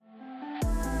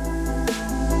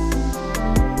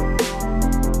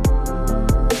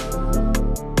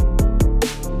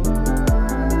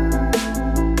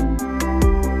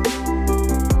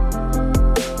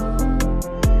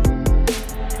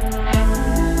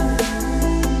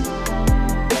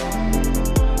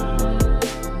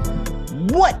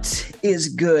is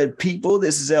good, people?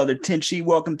 This is Elder Tenchi.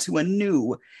 Welcome to a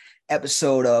new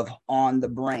episode of On the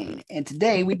Brain. And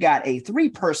today we got a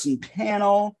three-person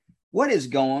panel. What is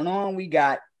going on? We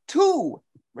got two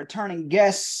returning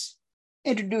guests.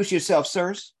 Introduce yourself,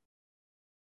 sirs.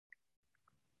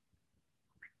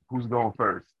 Who's going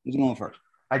first? Who's going first?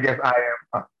 I guess I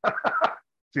am.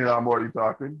 I'm already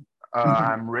talking.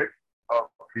 I'm Rick of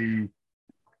the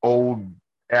old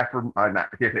I can't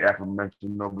say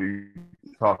aforementioned. Nobody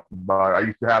talked about it. I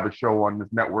used to have a show on this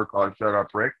network called Shut Up,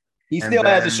 Rick. He still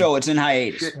has a show. It's in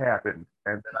hiatus. Shit happened.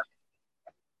 And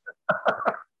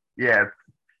then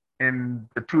in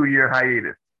the 2-year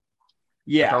hiatus.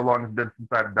 Yeah. That's how long it's been since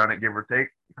I've done it, give or take.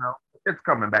 It's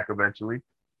coming back eventually.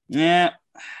 Yeah.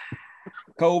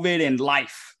 COVID and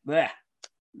life. Blech.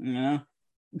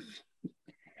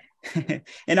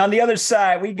 And on the other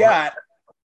side, we got...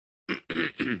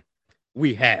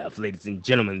 We have, ladies and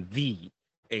gentlemen, the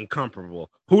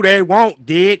incomparable Who They Want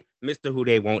did. Mr. Who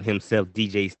They Want himself,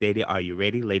 DJ Steady. Are you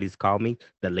ready? Ladies, call me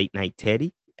the Late Night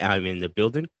Teddy. I'm in the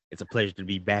building. It's a pleasure to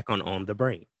be back on the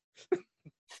brain.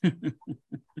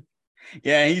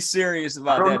 Yeah, he's serious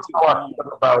about that.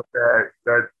 About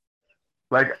that,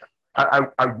 like,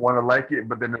 I want to like it,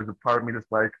 but then there's a part of me that's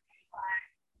like,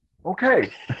 okay.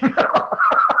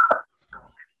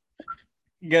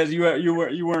 Because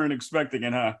you weren't expecting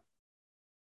it, huh?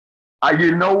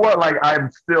 You know what? Like, I'm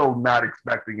still not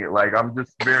expecting it. Like, I'm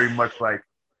just very much like,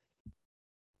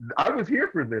 I was here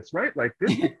for this, right? Like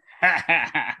this.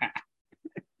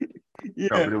 Yeah.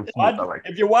 No,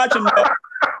 if you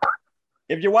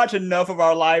watch enough of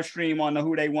our live stream on the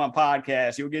Who They Want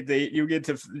podcast, you'll get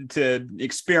to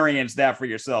experience that for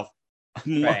yourself.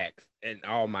 Facts and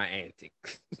all my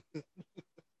antics.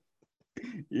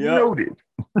 Noted.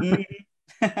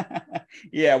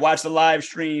 Yeah, watch the live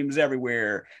streams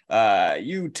everywhere.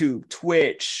 YouTube,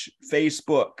 Twitch,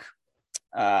 Facebook.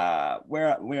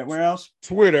 Where else?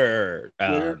 Twitter.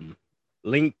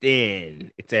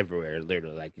 LinkedIn. It's everywhere,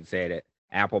 literally, like you said it.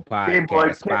 Apple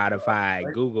Podcasts, Spotify,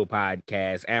 right? Google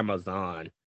Podcasts,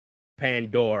 Amazon,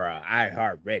 Pandora,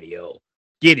 iHeartRadio.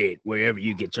 Get it wherever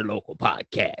you get your local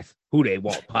podcasts. Who They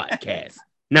Want podcast.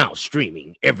 Now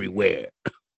streaming everywhere.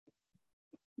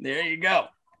 There you go.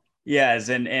 Yes,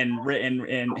 and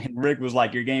Rick was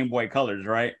like your Game Boy Colors,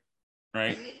 right?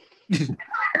 Right.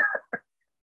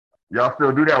 Y'all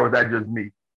still do that, or was that just me?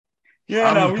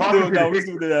 Yeah, we still do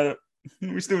that.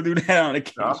 We still do that on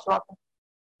occasion.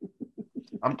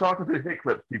 I'm talking to the hit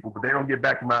clips people, but they don't get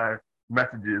back my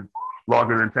messages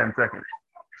longer than 10 seconds.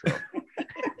 So.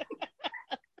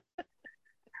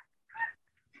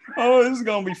 Oh, this is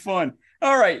gonna be fun.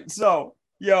 All right, so.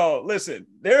 Yo, listen,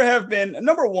 there have been,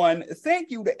 number one, thank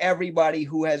you to everybody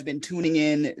who has been tuning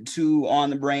in to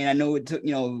On the Brain. I know it took,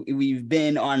 we've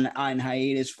been on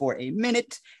hiatus for a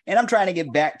minute, and I'm trying to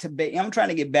get back to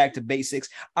basics.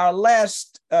 Our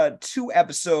last two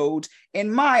episodes,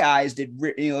 in my eyes, did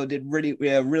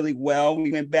really well.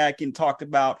 We went back and talked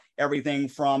about everything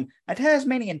from a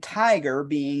Tasmanian tiger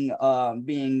being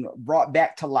brought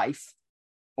back to life,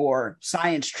 or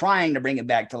science trying to bring it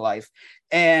back to life,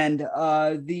 and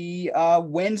the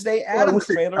Wednesday Addams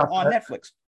trailer on Netflix.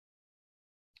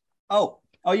 Oh,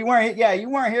 you weren't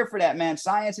here for that, man.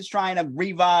 Science is trying to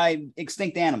revive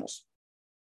extinct animals.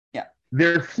 Yeah.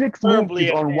 There's 6 movies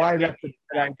on why that's a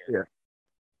bad idea.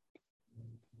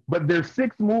 But there's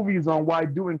 6 movies on why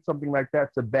doing something like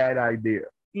that's a bad idea.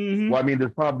 Mm-hmm. Well, I mean,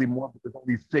 there's probably more, but there's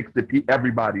only 6 that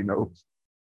everybody knows.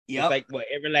 Yep. It's like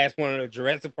every last one of the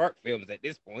Jurassic Park films at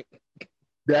this point.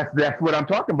 That's what I'm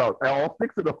talking about. All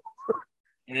 6 of them.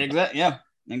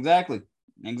 Exactly.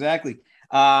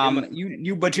 You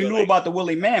knew about the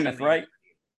woolly mammoth, right?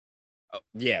 Oh,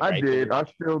 yeah, I did. I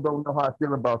still don't know how I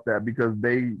feel about that because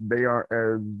they aren't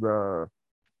as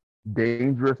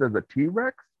dangerous as a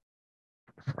T-Rex.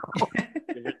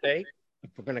 Give or take, if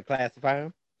we're gonna classify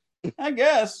them. I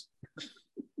guess.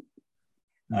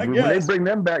 When they bring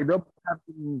them back, they'll have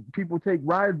people take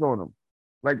rides on them,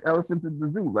 like elephants at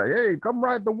the zoo. Like, hey, come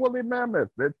ride the woolly mammoth.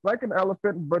 It's like an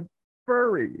elephant, but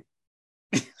furry.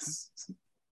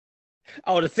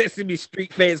 Oh, the Sesame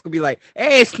Street fans could be like,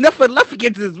 hey,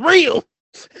 Snuffleupagus is real.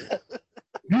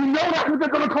 You know that's what they're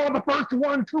going to call the first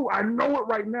one, too. I know it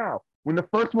right now. When the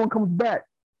first one comes back,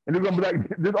 and they're going to be like,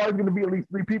 there's always going to be at least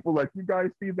 3 people like, you guys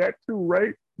see that too,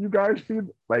 right? You guys see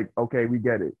it? Like, okay, we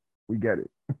get it.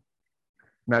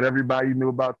 Not everybody knew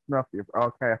about Snuffy.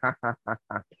 Okay.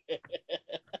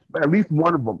 But at least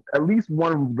one of them is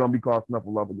going to be called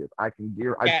Snuffleupagus. I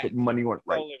put money on it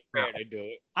right now. To do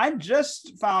it. I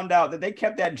just found out that they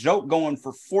kept that joke going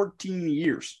for 14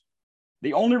 years.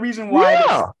 The only reason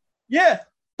why... Yeah.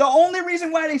 The only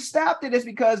reason why they stopped it is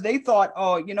because they thought,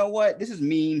 oh, you know what, this is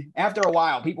mean. After a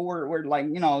while, people were like,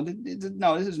 no, this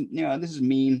is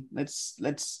mean.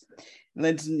 Let's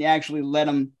actually let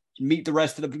them meet the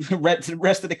rest of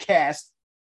the cast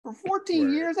for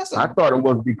 14 years. I thought it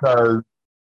was because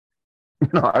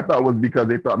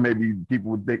they thought maybe people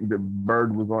would think that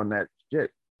Bird was on that shit.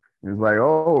 It's like,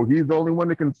 oh, he's the only one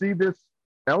that can see this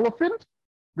elephant,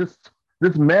 this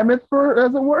mammoth, as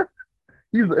it were.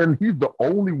 He's the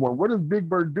only one. What is Big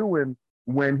Bird doing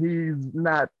when he's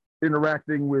not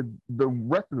interacting with the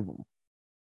rest of them?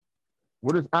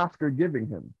 What is Oscar giving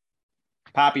him?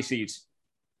 Poppy seeds.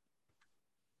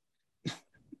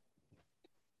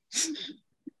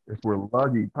 If we're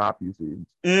lucky, poppy seeds.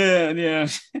 Yeah.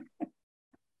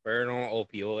 Bird on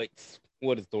opioids.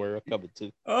 What a story we're coming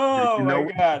to. Oh my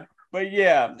God. But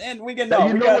yeah, and we can know.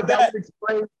 That would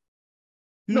explain.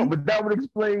 No, but that would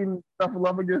explain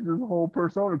Snuffleupagus' whole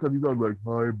persona, because he's always like,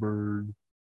 hi, Bird.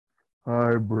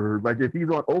 Hi, Bird. Like, if he's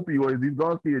on opioids, he's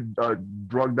going to see a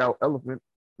drugged out elephant.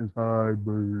 It's, hi,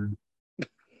 Bird.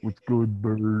 What's good,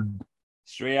 Bird?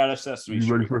 Straight out of Sesame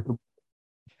Street.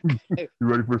 You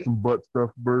ready for some butt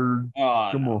stuff, Bird? Oh,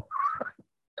 come on.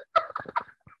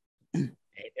 Hey,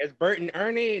 there's Bert and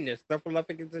Ernie, and there's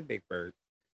Snuffleupagus and Big Bird.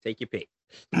 Take your pick.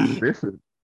 Listen.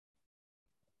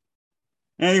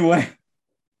 Anyway.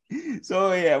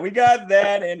 So yeah, we got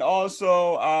that, and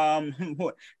also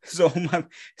so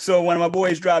one of my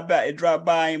boys dropped by,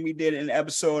 and we did an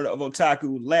episode of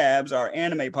Otaku Labs, our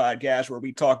anime podcast, where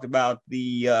we talked about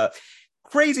the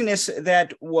craziness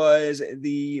that was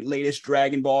the latest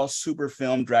Dragon Ball Super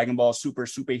film, Dragon Ball Super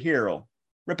Superhero,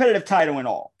 repetitive title and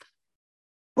all.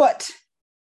 But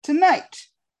tonight,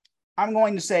 I'm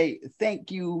going to say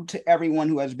thank you to everyone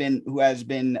who has been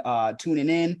tuning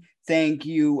in. Thank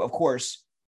you, of course.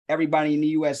 Everybody in the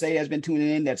USA has been tuning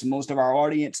in. That's most of our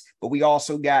audience. But we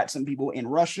also got some people in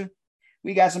Russia.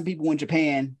 We got some people in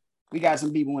Japan. We got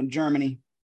some people in Germany.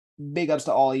 Big ups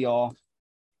to all of y'all.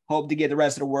 Hope to get the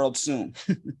rest of the world soon.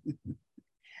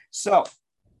 So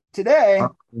today,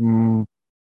 we're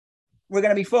going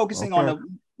to be focusing on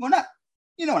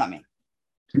you know what I mean.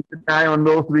 Keep an eye on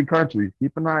those three countries.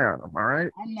 Keep an eye on them, all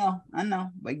right? I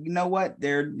know. But you know what?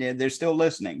 They're still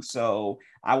listening. So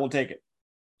I will take it.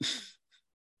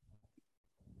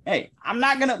 Hey, I'm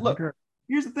not going to look. Okay.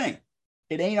 Here's the thing.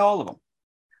 It ain't all of them.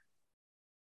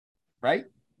 Right?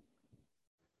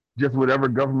 Just whatever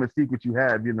government secret you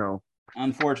have, you know.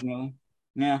 Unfortunately.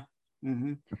 Yeah.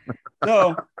 Mm-hmm.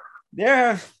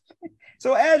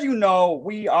 So as you know,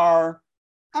 we are,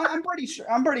 I'm pretty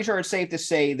sure it's safe to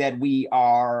say that we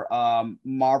are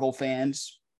Marvel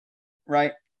fans,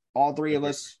 right? All three of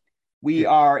us. We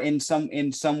are in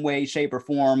some way, shape, or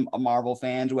form a Marvel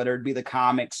fans, whether it be the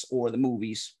comics or the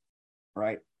movies,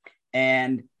 right?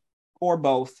 Or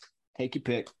both. Take your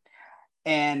pick.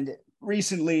 And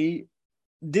recently,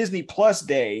 Disney Plus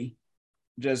Day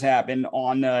just happened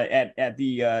on at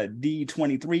the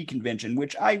D23 convention,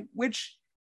 which I'd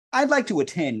like to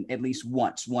attend at least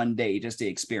one day just to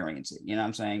experience it. You know what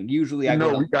I'm saying? Usually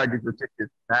we gotta get your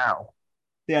tickets now.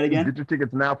 Say that again. Get your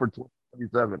tickets now for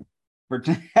 2027.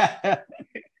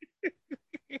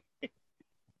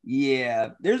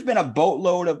 Yeah, there's been a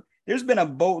boatload of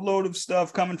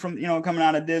stuff coming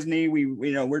out of Disney.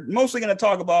 We're mostly going to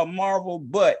talk about Marvel,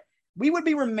 but we would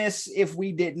be remiss if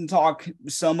we didn't talk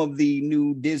some of the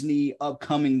new Disney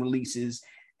upcoming releases.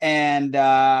 And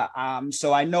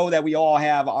so I know that we all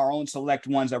have our own select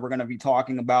ones that we're going to be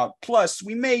talking about. Plus,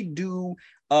 we may do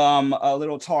a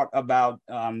little talk about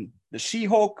the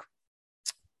She-Hulk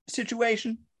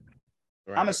situation.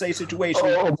 Right. I'm gonna say situation.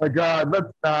 Oh my God,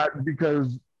 let's not,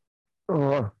 because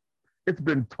it's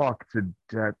been talked to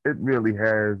death. It really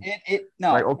has. It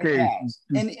has.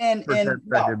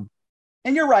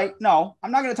 And you're right. No,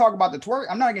 I'm not going to talk about the twerk.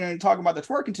 I'm not going to talk about the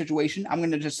twerking situation. I'm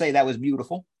going to just say that was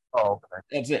beautiful. Oh, okay.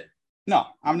 That's it. No,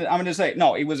 I'm going to say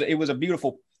no. It was a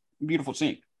beautiful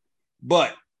scene.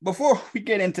 But before we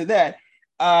get into that,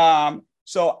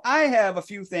 so I have a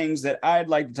few things that I'd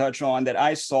like to touch on that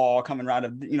I saw coming out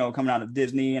of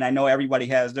Disney, and I know everybody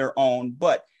has their own.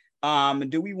 But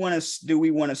do we want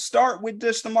to start with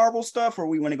just the Marvel stuff, or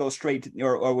we want to go straight to,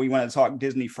 or we want to talk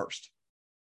Disney first?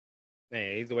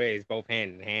 Man, either way, it's both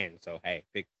hand in hand. So hey,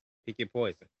 pick your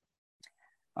poison.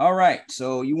 All right.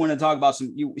 So you want to talk about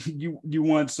you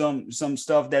want some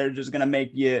stuff that are just gonna make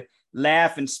you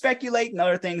laugh and speculate, and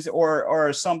other things,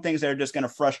 or some things that are just gonna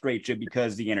frustrate you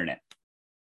because of the internet.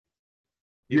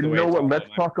 You know what? Let's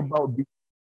talk about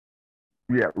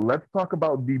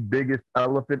the biggest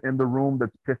elephant in the room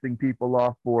that's pissing people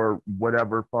off for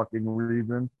whatever fucking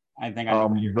reason. I think I know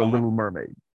the Little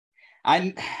Mermaid.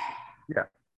 Yeah.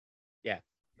 Yeah,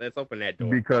 let's open that door.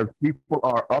 Because people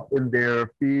are up in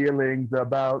their feelings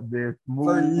about this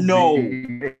for movie. no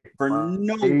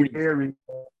reason.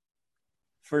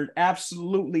 For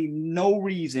absolutely no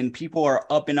reason, people are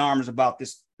up in arms about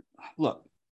this. Look,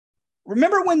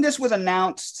 remember when this was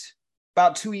announced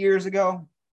about 2 years ago,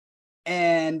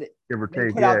 and Give or they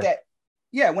take, put out that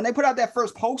when they put out that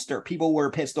first poster, people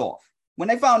were pissed off. When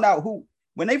they found out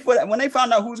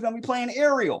found out who was going to be playing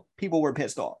Ariel, people were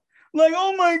pissed off. Like,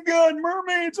 oh my God,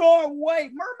 mermaids aren't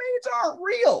white. Mermaids aren't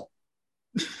real.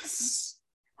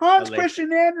 Hans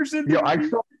Christian Andersen. Yo, I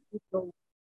saw. Go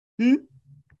ahead.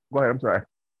 I'm sorry.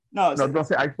 No, don't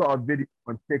say. I saw a video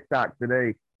on TikTok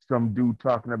today. Some dude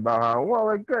talking about how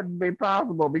it couldn't be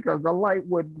possible because the light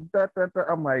would.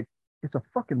 I'm like, it's a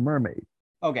fucking mermaid.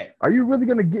 Okay. Are you really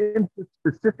gonna get into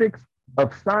specifics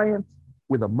of science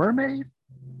with a mermaid?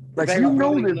 Like, you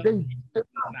know that they.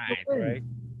 Right?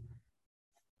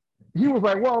 He was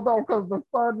like, well, no, because the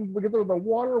sun, because of the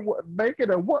water making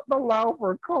it wouldn't allow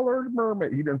for a colored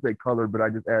mermaid. He didn't say colored, but I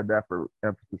just add that for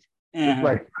emphasis. It's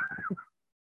like,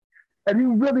 and he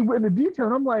really went into detail.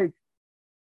 And I'm like,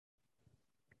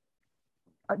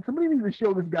 somebody needs to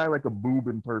show this guy like a boob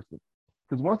in person.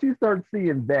 Because once you start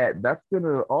seeing that, that's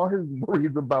gonna, all his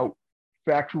worries about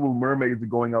factual mermaids are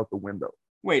going out the window.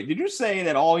 Wait, did you say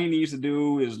that all he needs to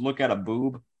do is look at a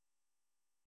boob?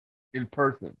 In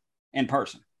person. In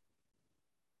person.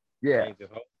 Yeah.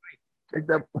 Take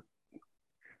that.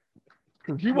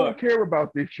 Because he won't care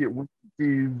about this shit when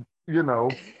he's,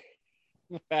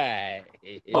 Right.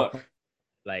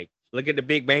 Like, look at the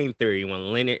Big Bang Theory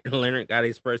when Leonard got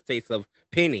his first taste of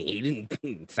Penny. He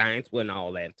didn't, science wasn't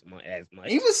all that as much.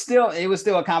 It was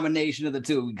still a combination of the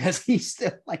two because he's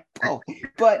still like both.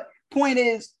 But point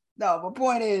is,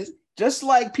 just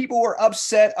like people were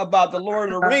upset about the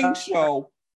Lord of the Rings show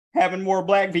having more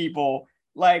black people,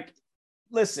 like,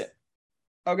 listen,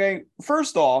 okay,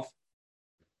 first off,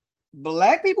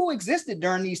 black people existed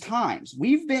during these times.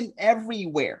 We've been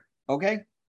everywhere, okay?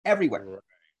 Everywhere.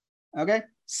 Okay?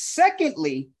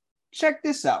 Secondly, check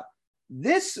this out.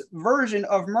 This version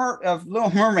of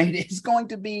Little Mermaid is going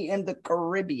to be in the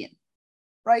Caribbean,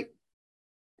 right?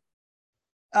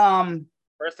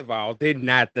 First of all, did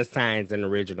not the signs in the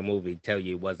original movie tell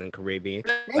you it wasn't Caribbean?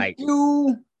 Thank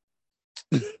you.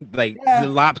 Like, the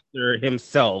lobster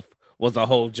himself was a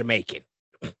whole Jamaican.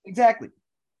 Exactly.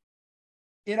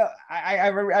 I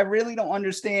really don't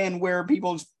understand where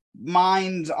people's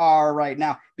minds are right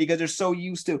now because they're so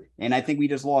used to, and I think we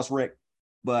just lost Rick.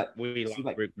 But we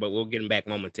lost Rick, but we'll get him back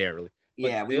momentarily.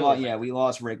 Yeah, we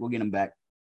lost Rick. We'll get him back.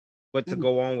 But to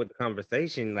go on with the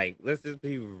conversation, like, let's just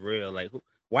be real. Like,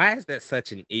 why is that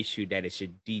such an issue that it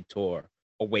should detour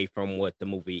away from what the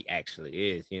movie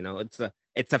actually is?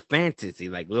 It's a fantasy.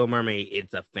 Like Little Mermaid,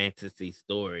 it's a fantasy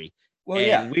story. Well,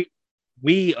 and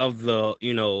we of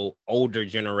the older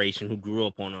generation who grew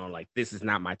up on like, this is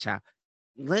not my child.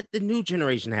 Let the new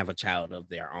generation have a child of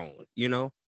their own.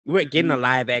 We're getting a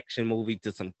live action movie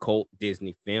to some cult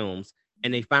Disney films,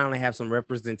 and they finally have some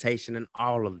representation in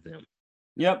all of them.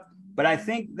 Yep. But I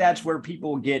think that's where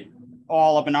people get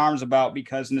all up in arms about,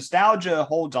 because nostalgia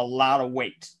holds a lot of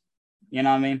weight. You know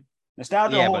what I mean?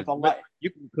 Nostalgia holds a lot. You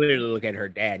can clearly look at her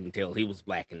dad and tell he was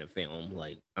black in the film.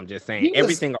 Like, I'm just saying,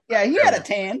 everything. Yeah, he had a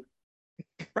tan.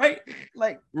 Right?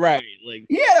 Like, right. Like,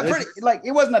 he had a pretty, like,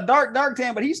 it wasn't a dark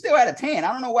tan, but he still had a tan.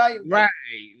 I don't know why. Right.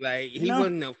 Like, he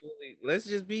wasn't a fully, let's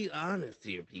just be honest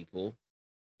here, people.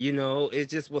 It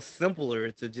just was simpler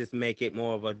to just make it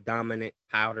more of a dominant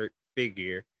powdered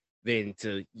figure than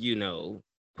to,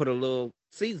 put a little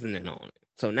seasoning on it.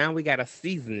 So now we got a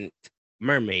seasoned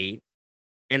mermaid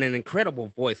and an incredible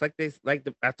voice. Like this, I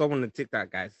saw one of the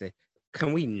TikTok guys said,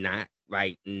 can we not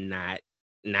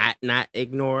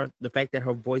ignore the fact that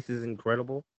her voice is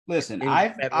incredible? Listen,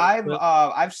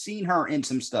 I've seen her in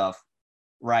some stuff,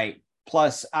 right?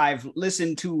 Plus, I've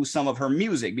listened to some of her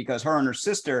music because her and her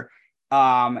sister,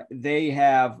 they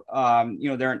have,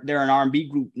 they're an R&B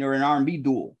group, they're an R&B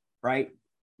duo, right?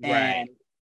 And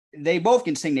they both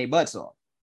can sing their butts off.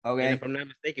 Okay. And if I'm not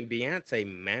mistaken, Beyonce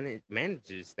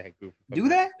manages that group. Do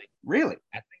that? Really?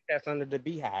 I think that's under the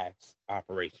Beehive's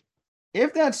operation.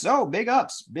 If that's so, big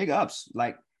ups.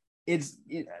 Like,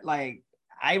 like,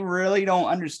 I really don't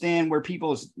understand where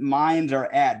people's minds are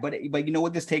at. But you know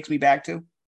what this takes me back to?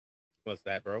 What's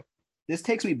that, bro? This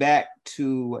takes me back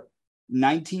to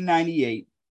 1998.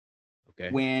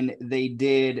 Okay. When they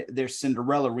did their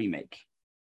Cinderella remake.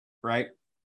 Right.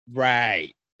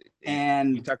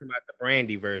 And you're talking about the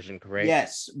Brandy version, correct?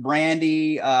 Yes,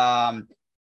 Brandy, Whoopi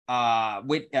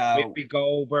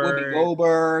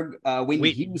Goldberg,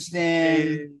 Whitney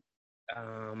Houston,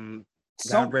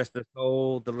 God rest her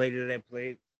soul. The lady that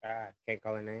played, I can't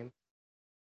call her name,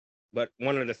 but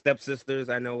one of the stepsisters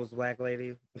I know was a black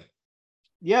lady.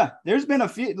 Yeah, there's been a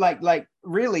few like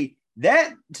really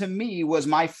that to me was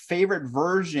my favorite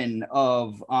version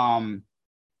of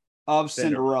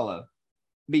Cinderella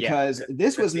because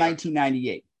this was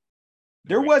 1998.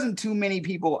 There wasn't too many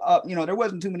people up, there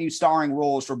wasn't too many starring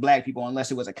roles for black people unless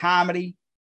it was a comedy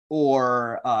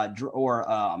or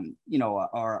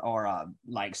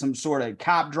like some sort of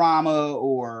cop drama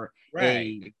or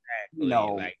exactly.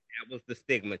 Like that was the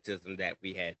stigmatism that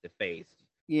we had to face.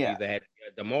 Yeah, either had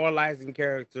a demoralizing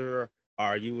character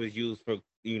or you was used for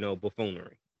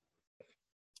buffoonery.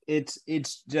 It's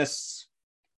just,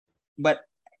 but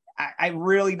I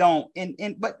really don't.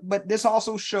 But this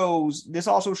also shows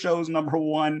number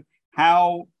one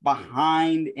how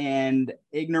behind and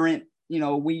ignorant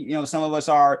some of us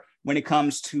are when it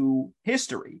comes to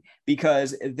history,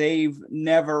 because they've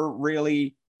never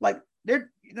really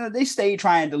they stay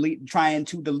trying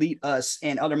to delete us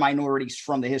and other minorities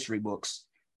from the history books.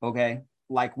 Okay,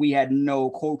 like we had no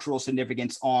cultural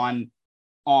significance on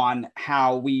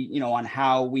how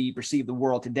we perceive the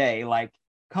world today. Like,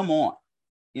 come on.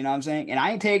 You know what I'm saying? And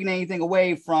I ain't taking anything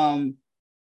away from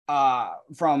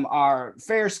our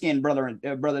fair-skinned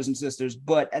brothers and sisters,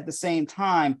 but at the same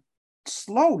time,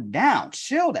 slow down,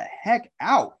 chill the heck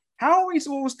out. How are we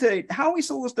supposed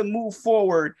to move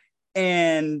forward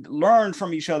and learn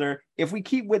from each other if we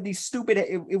keep with these stupid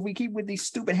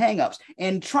hangups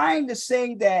and trying to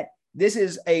say that this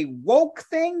is a woke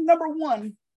thing? Number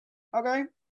one,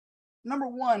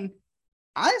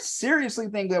 I seriously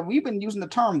think that we've been using the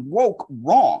term woke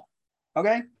wrong.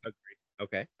 Okay.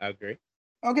 I agree.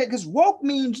 Okay, because woke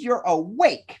means you're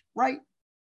awake, right?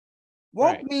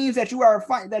 Woke means that you're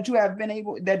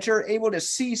able to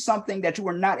see something that you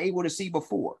were not able to see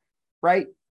before, right?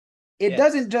 It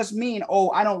doesn't just mean, oh,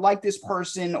 I don't like this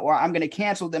person or I'm going to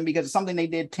cancel them because it's something they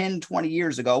did 10, 20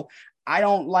 years ago. I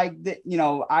don't like that,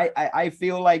 I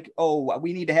feel like, oh,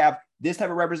 we need to have this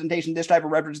type of representation, this type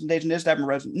of representation, this type of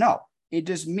representation. No. It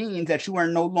just means that you are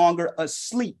no longer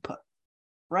asleep,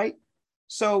 right?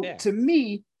 So to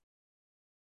me,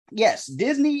 yes,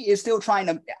 Disney is still trying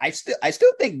to. I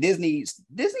still think Disney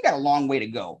got a long way to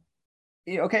go.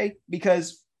 Okay,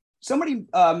 because somebody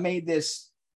made this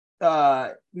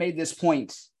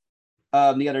point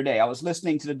the other day. I was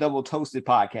listening to the Double Toasted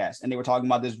podcast, and they were talking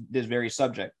about this very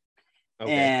subject,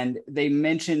 and they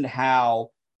mentioned how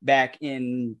back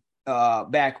when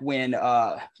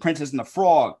Princess and the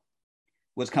Frog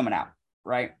was coming out,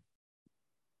 right?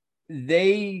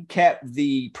 They kept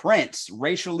the prince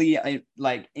racially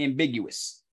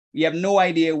ambiguous. You have no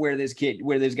idea where this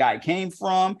guy came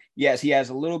from. Yes, he has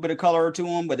a little bit of color to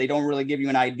him, but they don't really give you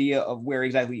an idea of where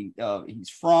exactly he's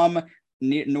from,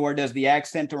 nor does the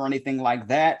accent or anything like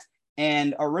that.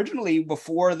 And originally,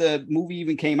 before the movie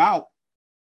even came out,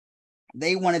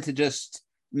 they wanted to just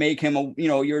make him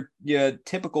your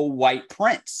typical white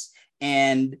prince.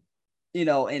 And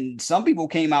and some people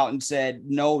came out and said,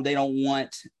 no, they don't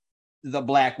want the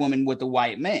black woman with the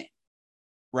white man,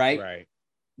 right?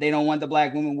 They don't want the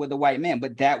black woman with the white man,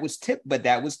 but that was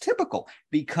typical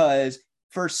because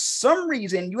for some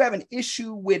reason you have an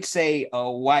issue with, say,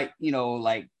 a white,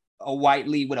 like a white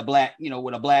lead with a black,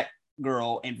 with a black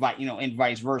girl and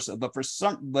vice versa. But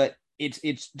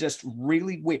it's just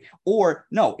really weird. Or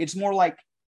no, it's more like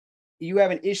you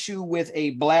have an issue with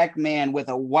a black man with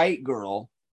a white girl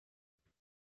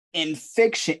in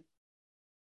fiction.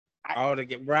 All to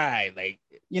get right, like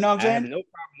what I'm saying? I have no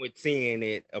problem with seeing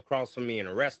it across from me in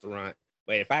a restaurant,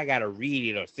 but if I gotta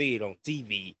read it or see it on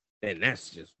TV, then that's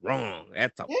just wrong.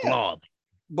 That's a flaw.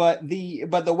 But the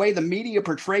way the media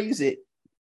portrays it,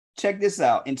 check this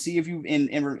out and see if you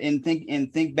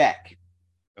think back.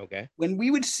 Okay. When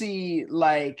we would see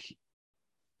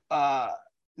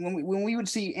when we would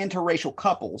see interracial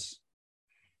couples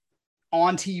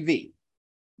on TV,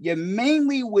 you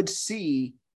mainly would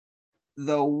see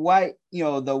the white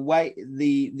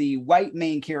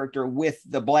main character with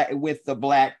the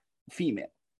black female.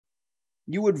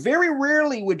 You would very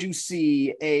rarely would you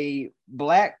see a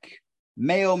black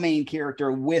male main character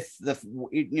with the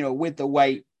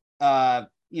white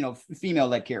female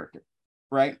led character,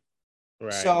 right?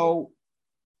 So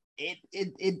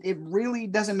it really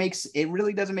doesn't make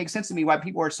sense to me why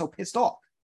people are so pissed off,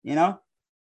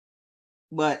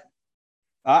 But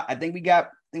I think we got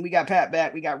Pat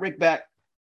back. We got Rick back.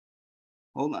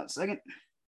 Hold on a second.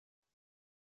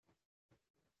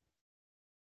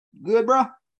 Good, bro.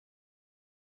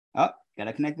 Oh,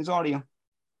 gotta connect this audio.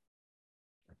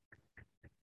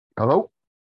 Hello?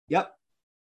 Yep.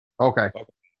 Okay.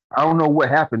 I don't know what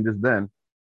happened just then.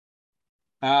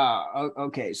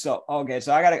 Okay. So I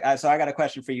got a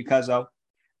question for you, Cuzzo.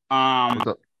 Um,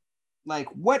 like,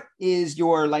 what is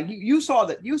your like? You saw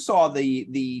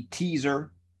the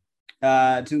teaser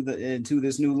to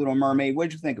this new Little Mermaid. What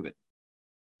did you think of it?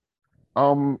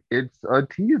 It's a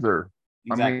teaser.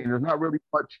 I Exactly. mean, there's not really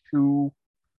much to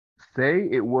say.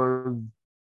 It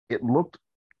looked,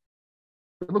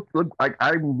 looked like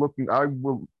I'm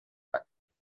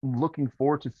looking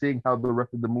forward to seeing how the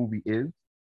rest of the movie is.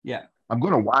 Yeah. I'm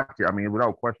gonna watch it. I mean,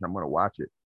 without question, I'm gonna watch it.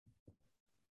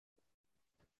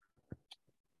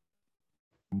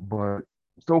 But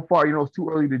so far, it's too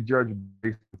early to judge.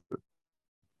 You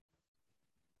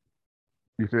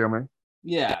see what I mean?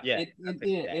 Yeah. Yeah, It I it think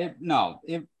it, that. it no.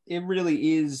 It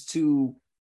really is too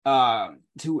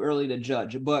early to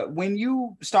judge. But when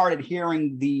you started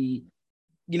hearing the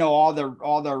all the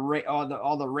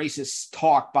racist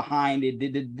talk behind it,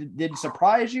 did it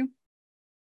surprise you?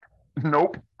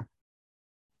 Nope,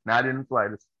 not in the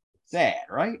slightest. Sad,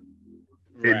 right?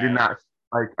 It did Right. not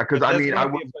like because But I there's mean I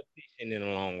gonna be was a petition in the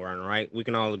long run, right? We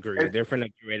can all agree. as, They're finna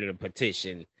get ready to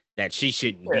petition that she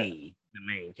shouldn't be the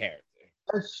main character.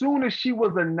 as soon as she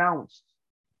was announced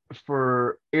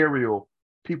for Ariel,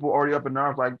 people already up in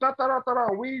arms like da da da da da.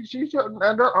 She shouldn't.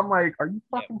 And I'm like, are you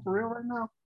Yep. fucking for real right now?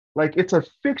 Like it's a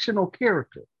fictional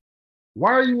character.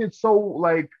 Why are you so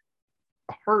like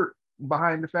hurt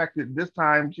behind the fact that this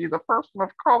time she's a person of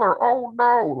color? Oh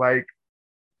no! Like,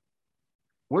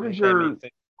 what is Make that your make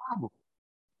sense. problem?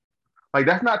 Like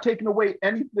that's not taking away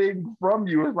anything from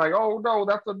you. It's like, oh no,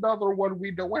 that's another one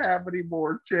we don't have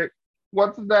anymore, chick.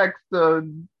 What's next?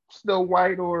 Still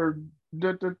white or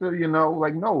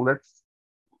like no, let's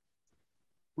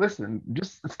listen,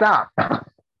 just stop.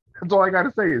 That's all I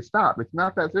gotta say is stop. It's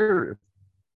not that serious.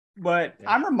 But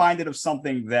Yeah. I'm reminded of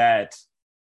something that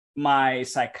my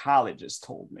psychologist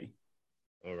told me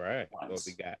All right. What we once.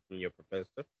 got from your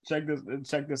professor?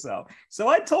 Check this out. So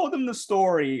I told him the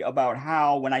story about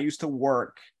how when I used to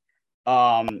work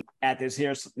at this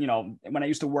hair, when I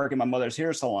used to work in my mother's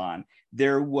hair salon,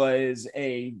 there was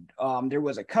a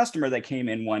customer that came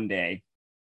in one day,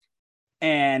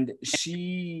 and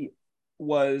she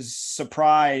was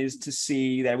surprised to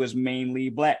see that it was mainly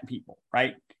black people.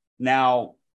 Right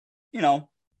now, you know,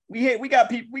 we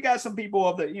got some people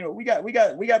of the we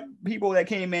got people that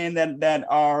came in that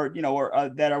are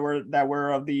that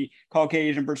were of the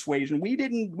Caucasian persuasion. We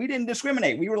didn't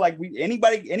discriminate. We were like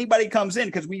anybody comes in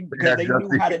because Yeah, they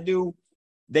knew Justin, how to do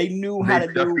they knew how they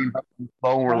to do. Justin Hustle on the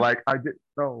phone were Huh? like, I didn't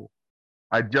know.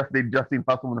 They Justin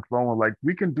Hustle on the phone were like,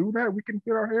 we can do that. We can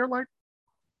get our hair like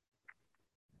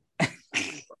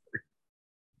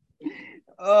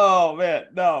Oh man,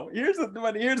 no. Here's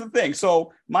the thing.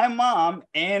 So my mom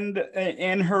and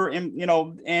her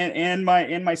and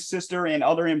my sister and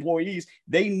other employees,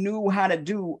 they knew how to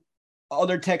do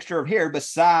other texture of hair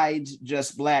besides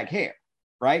just black hair,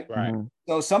 right? Right. mm-hmm.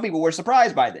 So some people were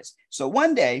surprised by this. So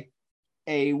one day,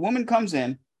 a woman comes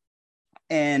in,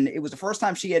 and it was the first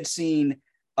time she had seen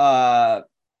I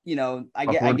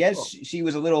guess she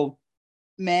was a little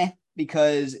meh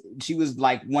because she was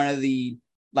like one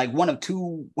of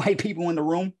two white people in the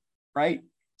room, right?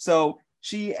 So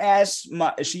she asked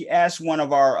one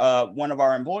of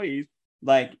our employees,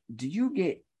 like, do you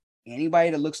get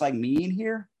anybody that looks like me in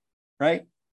here? Right?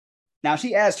 Now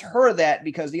she asked her that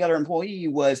because the other employee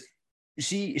was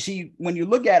she when you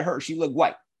look at her, she looked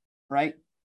white, right?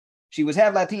 She was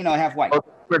half Latino, half white. Oh,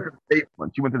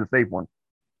 she went to the safe one.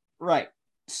 Right.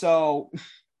 So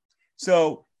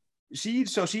she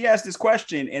asked this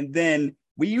question, and then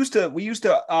we used to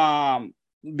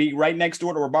be right next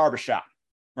door to a barber shop,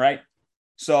 right?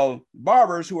 So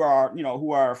barbers who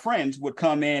are friends would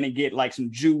come in and get like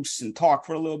some juice and talk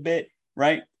for a little bit,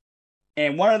 right?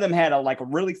 And one of them had a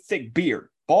really thick beard,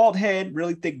 bald head,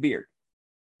 really thick beard.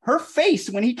 Her face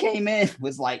when he came in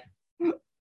was like,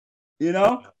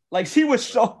 like she was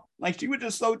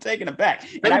just so taken aback.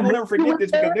 And They I will make never you forget in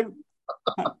this because there?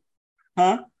 they,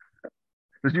 huh?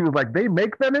 So she was like, they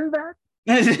make them in that?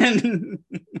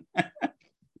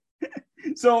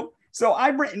 So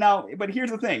I bring now, but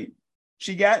here's the thing.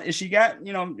 She got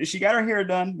her hair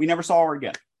done. We never saw her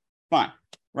again. Fine,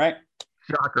 right?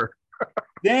 Shocker.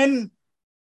 Then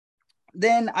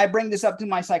I bring this up to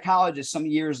my psychologist some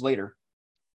years later,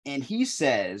 and he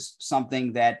says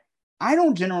something that I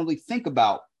don't generally think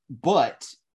about, but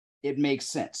it makes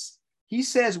sense. He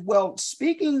says, well,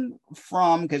 speaking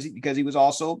from because he was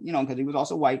also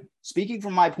white, speaking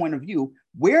from my point of view,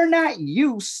 we're not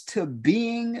used to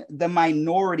being the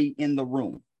minority in the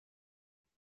room.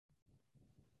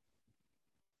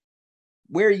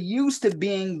 We're used to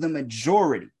being the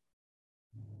majority.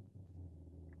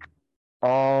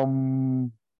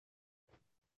 Um,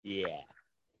 Yeah.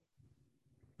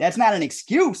 That's not an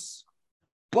excuse,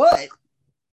 but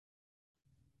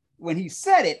when he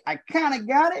said it, I kind of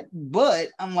got it. But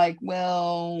I'm like,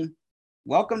 well,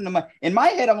 welcome to my. In my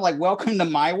head, I'm like, welcome to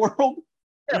my world. You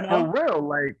yeah, for know, real.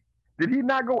 Like, did he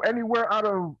not go anywhere out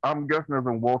of? I'm guessing as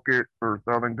in Woket or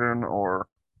Southington or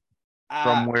uh,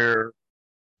 somewhere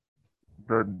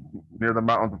the near the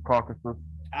mountains of Caucasus.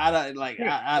 I don't like.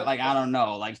 I don't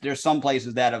know. Like, there's some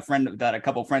places that a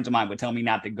couple friends of mine would tell me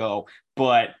not to go,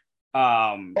 but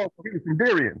Oh, he was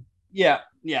Siberian. yeah,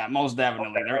 most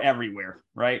definitely, they're everywhere,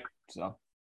 right? So,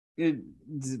 it,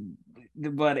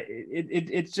 but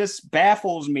it just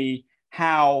baffles me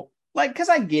how, like, because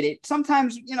I get it.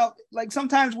 Sometimes, like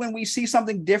sometimes when we see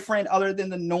something different other than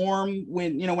the norm,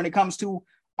 when it comes to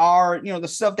our, the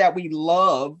stuff that we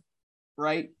love,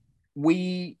 right?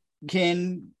 We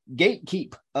can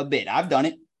gatekeep a bit. I've done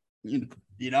it,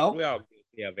 you know, We all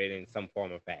guilty of it in some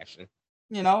form or fashion.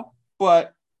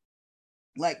 but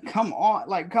come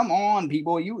on,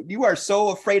 people. You are so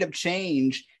afraid of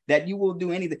change that you will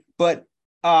do anything. But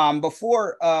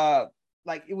before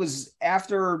like it was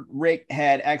after Rick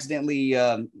had accidentally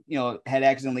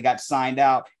got signed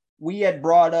out, we had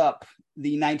brought up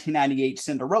the 1998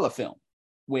 Cinderella film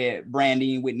with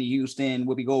Brandy, Whitney Houston,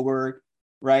 Whoopi Goldberg,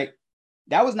 right?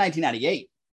 That was 1998.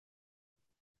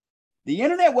 The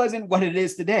internet wasn't what it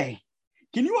is today.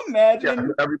 Can you Yeah,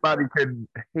 imagine? everybody could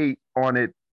hate on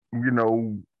it.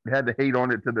 Had to hate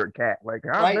on it to their cat. Like,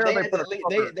 how Right? dare They they had put to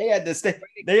a cover? they had to stay.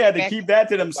 They had to Back keep that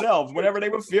to about themselves. years Whatever they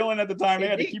ago, were feeling at the time, they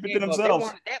they had to did keep it to give up. They themselves.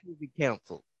 wanted that movie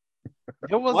canceled.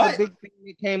 There was a What? big thing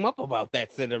that came up about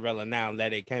that Cinderella now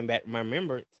that it came back to my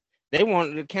remembrance. They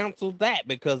wanted to cancel that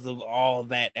because of all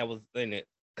that was in it.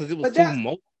 Because it was But too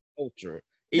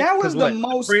that Because was the what? The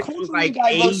most prince was culturally like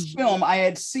diverse Asian. film I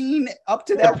had seen up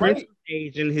to The that prince point. was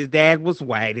Asian. His dad was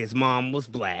white. His mom was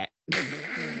black.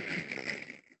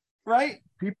 Right?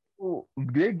 People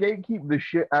they gatekeep the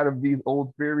shit out of these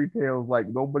old fairy tales like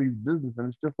nobody's business, and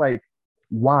it's just like,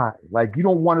 why? Like, you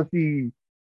don't want to see.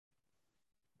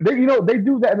 They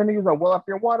do that, and then he's like, well, if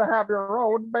you want to have your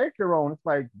own, make your own. It's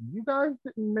like, you guys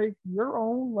didn't make your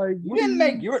own. Like, You what do didn't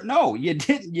make you your no. You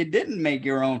didn't make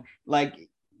your own. Like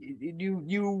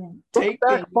you look take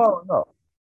back things. far enough?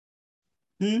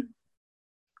 Hmm?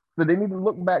 So they need to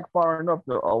look back far enough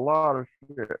to a lot of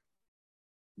shit.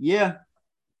 Yeah,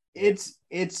 Yeah. it's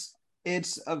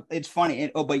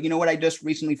funny. But you know what? I just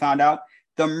recently found out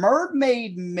the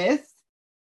mermaid myth,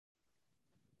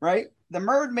 right? The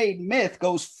mermaid myth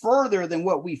goes further than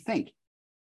what we think.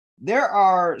 There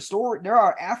are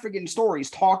African stories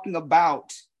talking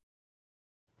about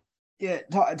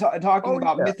talking Oh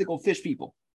about yeah. mythical fish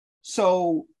people.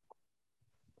 So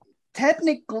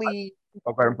technically,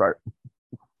 Okay, I'm sorry.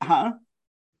 huh?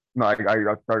 No,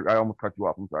 I almost cut you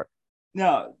off. I'm sorry.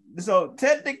 No. So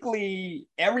technically,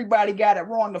 everybody got it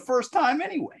wrong the first time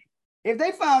anyway. If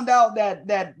they found out that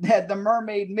the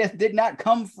mermaid myth did not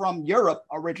come from Europe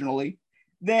originally,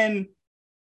 then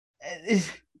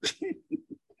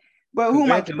but who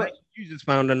am I? But Congratulations, you just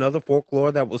found another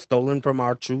folklore that was stolen from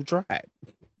our true tribe.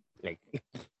 Like,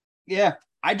 yeah,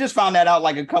 I just found that out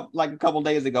like a couple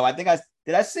days ago. I think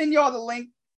I send y'all the link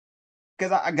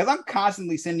because I'm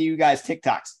constantly sending you guys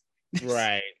TikToks.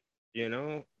 right. You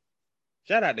know,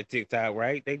 shout out to TikTok,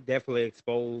 right? They definitely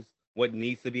expose what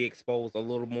needs to be exposed a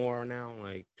little more now.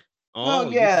 Like, Well, oh, you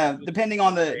can yeah, do this. depending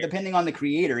on the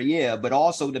creator, yeah, but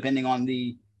also depending on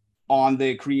the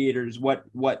creators,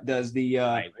 what does the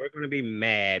Like, we're gonna be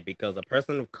mad because a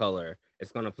person of color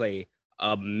is gonna play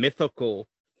a mythical,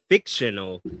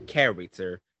 fictional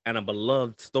character and a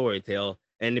beloved storyteller.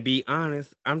 And to be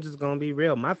honest, I'm just gonna be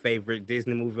real. My favorite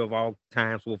Disney movie of all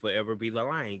times will forever be The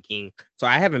Lion King. So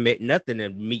I haven't met nothing to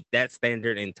meet that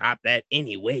standard and top that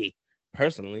anyway,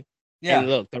 personally. And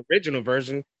yeah. look, the original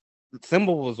version,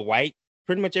 Simba was white.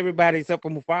 Pretty much everybody except for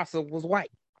Mufasa was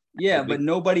white. Yeah, But but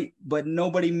we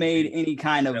nobody made any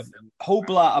kind of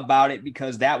hoopla about it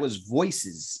because that was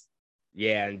voices.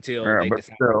 Yeah, until Yeah, they but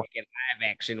decided to still, make it live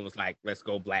action, it was like, let's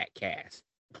go black cast.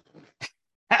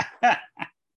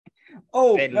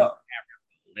 Oh Then no.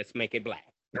 let's make it black.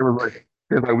 it was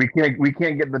like we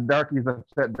can't get the darkies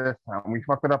upset this time. We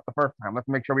fucked it up the first time. Let's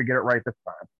make sure we get it right this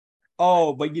time.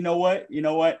 Oh, but you know what? You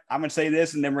know what? I'm gonna say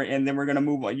this, and then we're gonna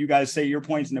move on. You guys say your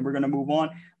points, and then we're gonna move on.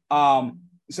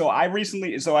 So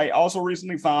I also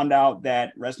recently found out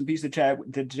that rest in peace to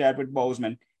Chadwick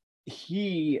Boseman.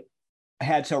 He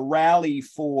had to rally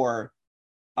for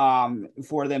them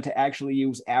to actually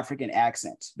use African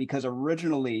accents because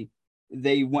originally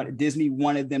Disney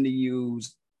wanted them to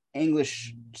use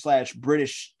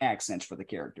English/British accents for the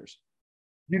characters.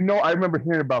 I remember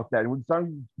hearing about that. And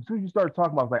as soon as you started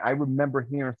talking about it, like I remember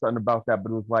hearing something about that,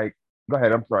 but it was like, go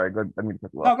ahead. I'm sorry. I need to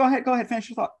cut you No, off. go ahead. Go ahead. Finish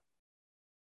your thought.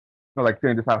 No, like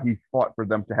saying just how he fought for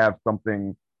them to have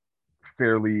something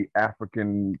fairly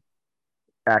African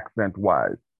accent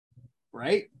wise.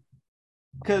 Right?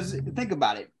 Because think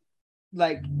about it.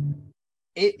 Like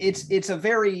it's a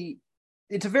very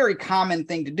common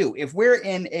thing to do. If we're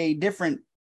in a different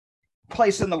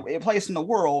place in the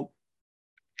world,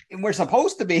 and we're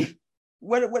supposed to be,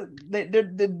 what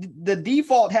the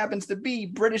default happens to be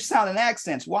British sounding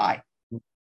accents. Why?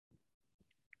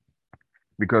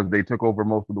 Because they took over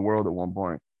most of the world at one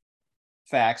point.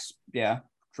 Facts. Yeah,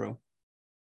 true.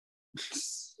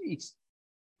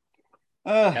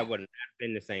 That wouldn't have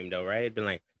been the same though, right? It'd been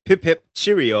like pip pip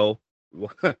cheerio.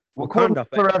 Wakanda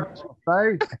forever.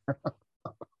 Right?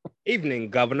 Evening,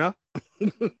 Governor.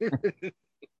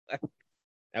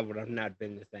 That would have not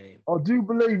been the same. I do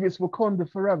believe it's Wakanda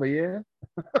forever, yeah?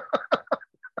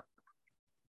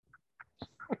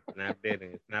 Not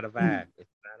fitting. It's not a vibe. It's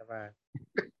not a vibe.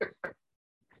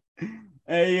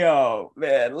 Hey yo,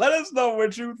 man, let us know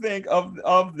what you think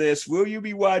of this. Will you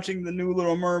be watching the new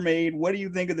Little Mermaid? What do you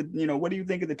think of what do you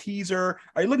think of the teaser?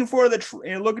 Are you looking forward to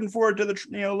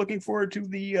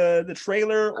the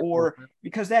trailer, or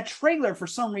because that trailer for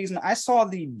some reason I saw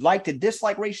the like to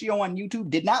dislike ratio on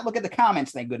YouTube, did not look at the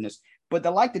comments, thank goodness, but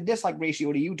the like to dislike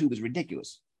ratio to YouTube is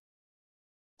ridiculous.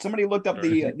 Somebody looked up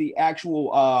the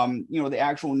actual the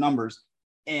actual numbers,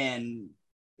 and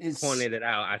it's pointed it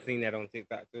out. I seen that on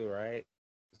TikTok too, right?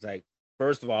 It's like,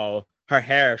 first of all, her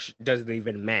hair doesn't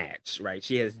even match, right?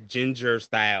 She has ginger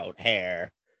styled hair,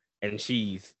 and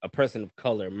she's a person of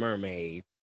color mermaid.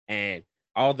 And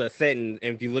all the setting,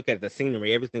 and if you look at the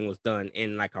scenery, everything was done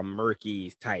in like a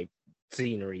murky type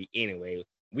scenery anyway.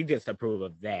 We just approve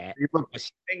of that. But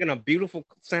she's taking a beautiful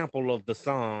sample of the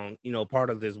song, part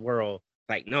of this world.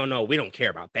 Like, no, we don't care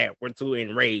about that. We're too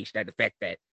enraged at the fact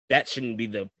that shouldn't be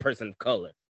the person of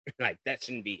color. Like, that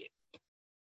shouldn't be it.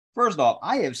 First off,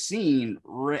 I have seen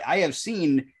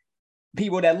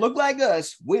people that look like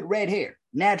us with red hair,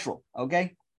 natural.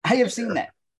 Okay, I have seen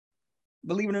that.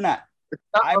 Believe it or not, it's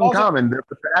not uncommon. They're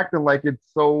acting like it's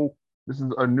so. This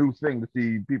is a new thing to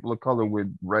see people of color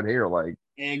with red hair. Like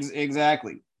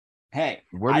exactly. Hey,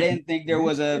 I didn't think there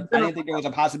was a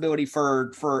possibility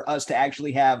for us to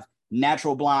actually have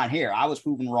natural blonde hair. I was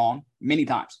proven wrong many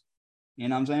times. You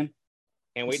know what I'm saying?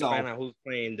 And wait to find out who's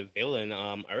playing the villain,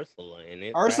 Ursula in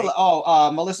it. Ursula,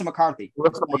 right? Melissa McCarthy.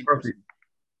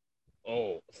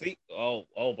 Oh, see,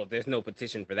 but there's no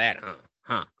petition for that,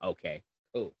 huh? Okay,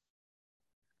 cool.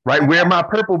 Right, where my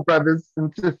purple brothers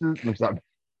and sisters?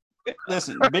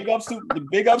 Listen, big ups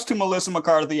to Melissa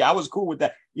McCarthy. I was cool with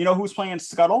that. You know who's playing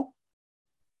Scuttle?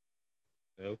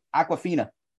 Who?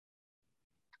 Aquafina.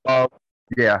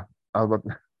 Yeah, I was about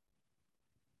to...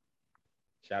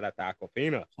 Shout out to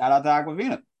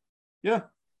Aquafina. Yeah.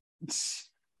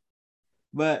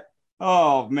 But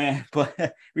oh man,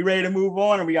 but we ready to move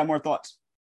on, or we got more thoughts?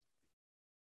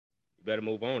 You better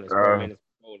move on. It's 4 minutes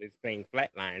before this thing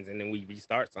flatlines, and then we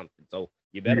restart something. So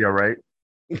you better. Yeah, right.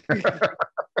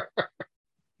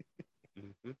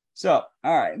 So,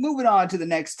 all right, moving on to the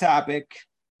next topic.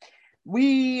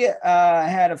 We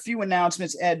had a few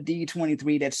announcements at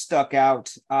D23 that stuck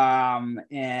out,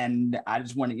 and I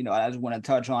just want to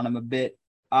touch on them a bit.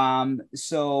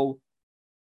 So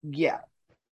yeah,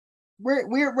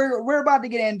 we're about to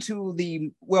get into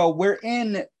we're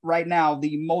in right now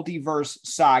the multiverse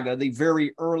saga, the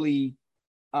very early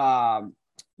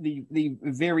the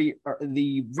very early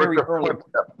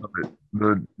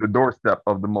the doorstep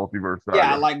of the multiverse saga.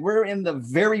 Yeah, like we're in the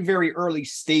very, very early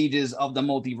stages of the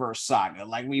multiverse saga.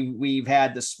 Like we've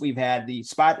had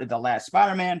the last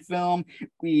Spider-Man film.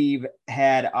 We've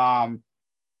had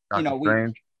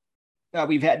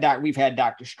we've had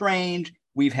Doctor Strange.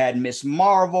 We've had Miss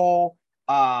Marvel.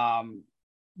 It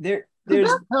didn't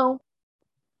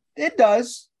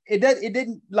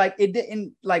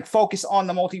focus on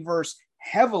the multiverse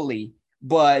heavily,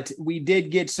 but we did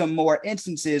get some more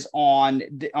instances on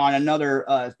another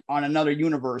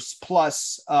universe.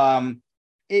 Plus,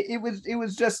 it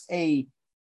was just a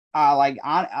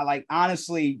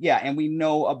honestly, yeah. And we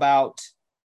know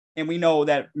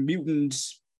that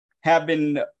mutants have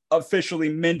been officially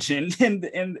mentioned in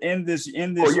this.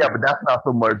 Oh yeah, but that's not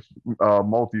so much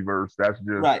multiverse. That's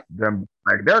just them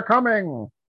like they're coming.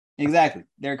 Exactly,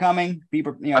 they're coming.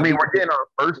 People, we're getting our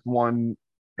first one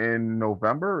in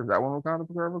November. Is that when Wakanda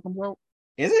Forever comes out?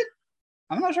 Is it?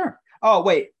 I'm not sure. Oh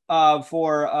wait,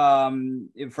 for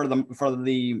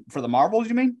the Marvels,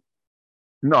 you mean?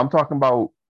 No, I'm talking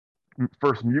about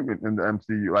first mutant in the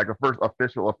MCU, like a first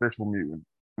official mutant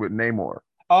with Namor.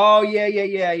 Oh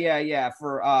yeah.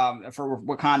 For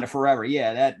Wakanda Forever.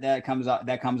 Yeah, that comes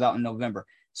out in November.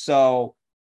 So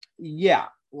yeah,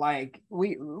 like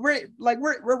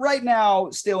we're right now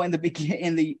still in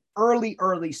the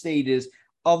early stages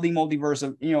of the multiverse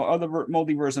of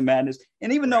multiverse of madness.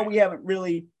 And even though we haven't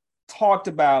really talked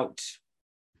about,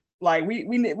 like we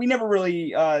never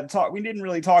really we didn't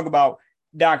really talk about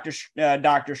Doctor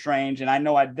Strange, and I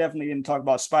know I definitely didn't talk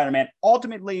about Spider-Man.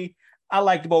 Ultimately, I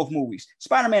liked both movies.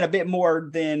 Spider-Man a bit more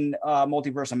than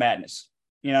Multiverse of Madness.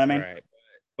 You know what I mean? Right.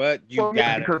 But you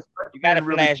gotta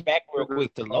flash back real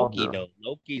quick to Loki though.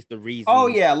 Loki's the reason. Oh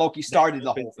yeah, Loki started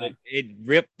the whole thing. It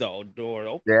ripped the door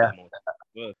open. Yeah.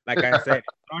 Like I said, it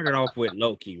started off with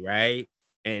Loki, right?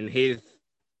 And his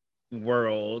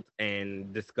world,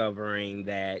 and discovering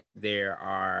that there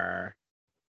are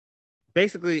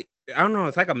basically, I don't know,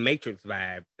 it's like a Matrix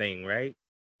vibe thing, right?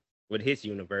 With his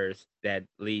universe that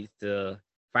leads to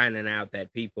finding out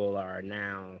that people are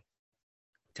now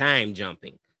time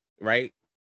jumping, right?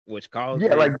 Which causes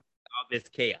all this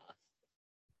chaos.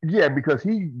 Yeah, because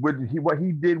what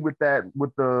he did with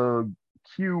the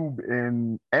cube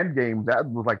in Endgame, that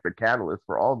was like the catalyst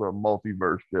for all the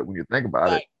multiverse shit when you think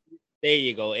about it. There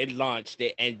you go. It launched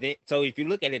it. And then, so if you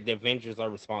look at it, the Avengers are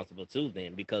responsible too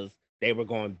then, because they were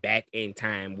going back in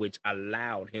time, which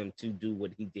allowed him to do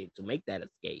what he did to make that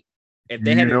escape. If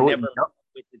they had never with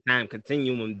the time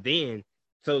continuum then,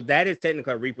 so that is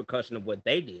technically a repercussion of what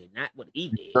they did, not what he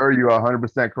did. Sir, you are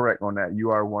 100% correct on that. You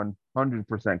are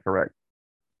 100% correct.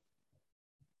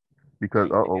 Because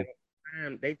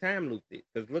they time looped it.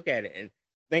 Because look at it and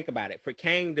think about it. For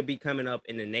Kang to be coming up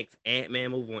in the next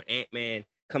Ant-Man movie, when Ant-Man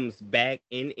comes back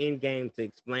in Endgame to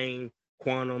explain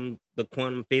the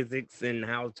quantum physics and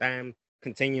how time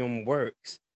continuum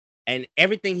works, and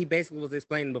everything he basically was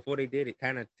explaining before they did it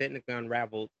kind of technically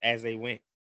unraveled as they went.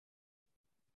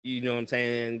 You know what I'm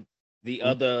saying? The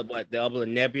other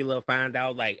Nebula found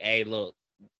out, like, hey, look,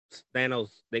 Thanos,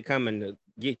 they coming to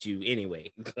get you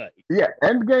anyway. Yeah,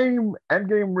 Endgame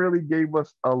really gave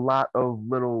us a lot of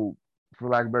little, for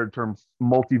lack of better terms,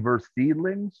 multiverse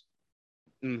seedlings.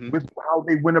 With how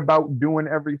they went about doing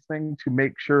everything to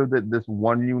make sure that this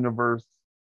one universe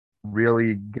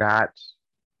really got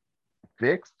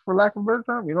fixed, for lack of a better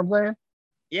term. You know what I'm saying?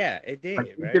 Yeah, it did. Like,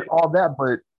 it did all that,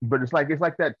 but it's like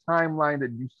that timeline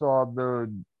that you saw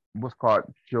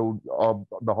showed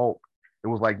the Hulk. It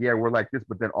was like, yeah, we're like this,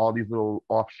 but then all these little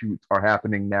offshoots are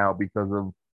happening now because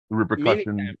of the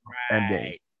repercussions.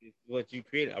 Endgame. What you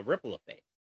created, a ripple effect.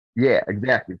 Yeah,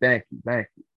 exactly. Thank you.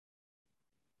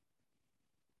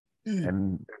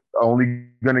 And it's only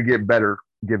gonna get better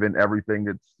given everything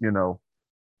that's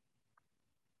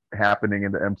happening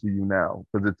in the MCU now,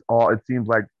 because it seems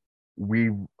like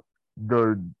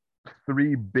the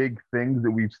three big things that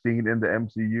we've seen in the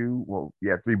MCU. Well,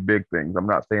 yeah, three big things. I'm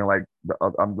not saying like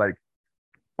I'm like,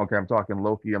 okay, I'm talking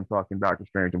Loki, I'm talking Doctor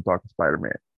Strange, I'm talking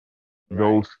Spider-Man. Right.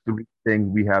 Those three things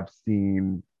we have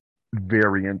seen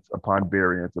variants upon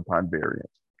variants upon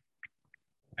variants.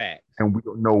 Facts. And we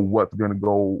don't know what's gonna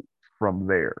go from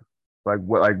there.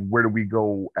 Where do we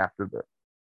go after this?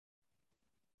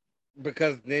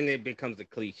 Because then it becomes a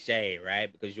cliche,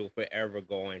 right? Because you'll forever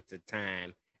go into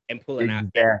time and pulling out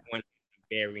that one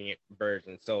variant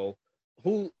version. So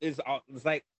it's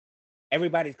like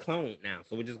everybody's cloned now.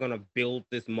 So we're just gonna build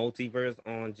this multiverse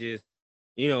on just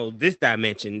this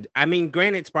dimension. I mean,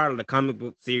 granted, it's part of the comic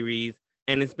book series,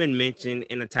 and it's been mentioned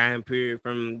in a time period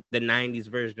from the 90s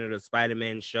version of the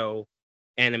Spider-Man show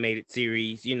animated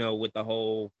series, with the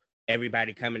whole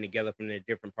everybody coming together from the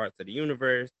different parts of the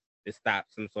universe to stop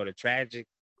some sort of tragic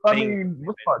thing. I mean,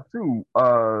 what's part two?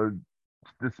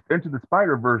 This Into the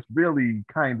Spider-Verse really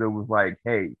kind of was like,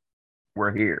 hey,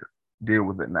 we're here. Deal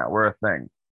with it now. We're a thing.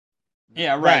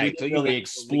 Yeah, right. We didn't really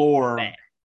explore.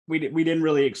 We didn't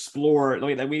really explore.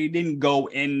 Like, we didn't go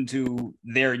into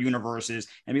their universes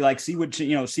and be like, see what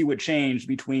changed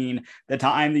between the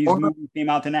time these movies came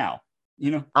out to now.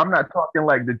 I'm not talking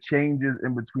like the changes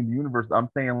in between the universes. I'm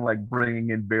saying like bringing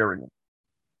in variants.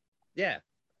 Yeah,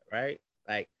 right.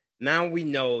 Like, now we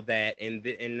know that in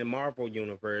the Marvel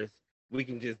universe, we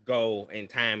can just go and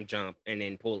time jump and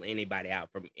then pull anybody out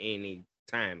from any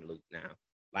time loop now.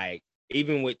 Like,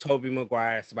 even with Tobey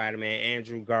Maguire's Spider-Man,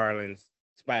 Andrew Garland's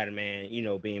Spider-Man,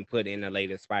 being put in the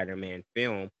latest Spider-Man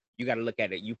film, you got to look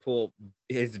at it. You pull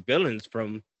his villains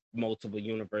from multiple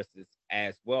universes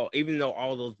as well, even though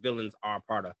all those villains are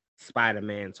part of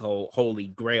Spider-Man's whole holy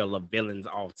grail of villains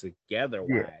altogether.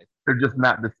 Yeah, they're just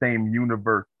not the same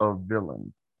universe of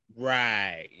villains.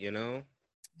 Right,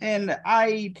 And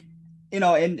I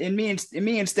and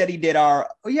me and Steady did our.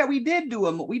 Oh yeah, we did do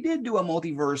a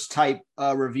multiverse type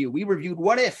review. We reviewed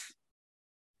What If,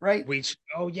 right?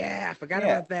 I forgot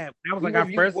about that. That was we like our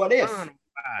reviewed first What If, one.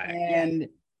 and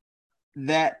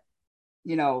that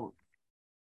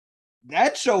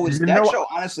that show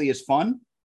honestly is fun.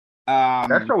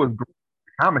 That show was great.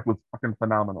 The comic was fucking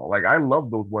phenomenal. Like I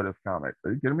love those What If comics.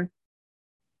 Are you kidding me?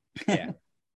 Yeah.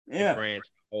 Yeah. Branch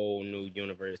a whole new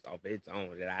universe of its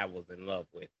own that I was in love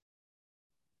with.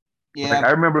 Yeah. Like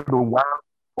I remember the wild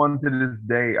one to this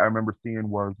day I remember seeing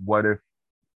was what if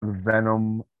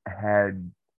Venom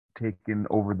had taken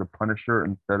over the Punisher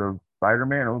instead of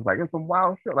Spider-Man. It was like it's a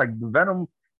wild shit. Like the Venom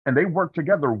and they work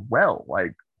together well,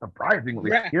 like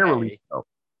surprisingly, eerily so.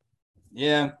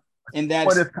 Yeah. And that's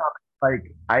what if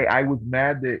like I was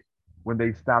mad that when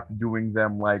they stopped doing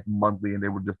them like monthly and they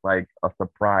were just like a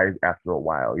surprise after a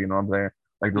while, you know what I'm saying?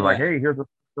 Like they're like, hey, here's a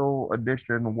special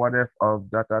edition, what if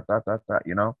of dot dot dot dot dot,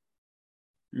 you know?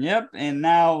 Yep. And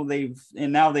now they've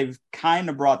kind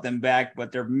of brought them back,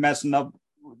 but they're messing up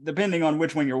depending on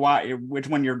which one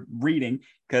you're reading.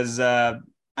 Because I've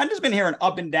just been hearing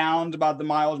up and downs about the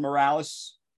Miles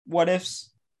Morales what ifs,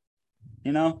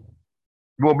 you know?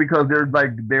 Well, because they're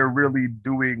going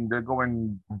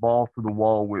balls to the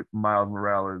wall with Miles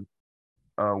Morales.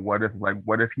 What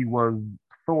if he was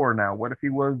Thor now? What if he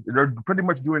was? They're pretty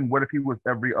much doing what if he was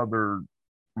every other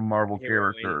Marvel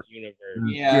character.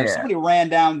 Yeah, somebody ran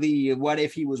down the what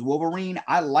if he was Wolverine.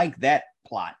 I like that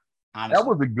plot. Honestly, that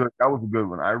was a good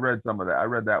one. I read some of that. I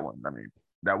read that one. I mean,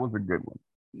 that was a good one.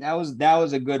 That was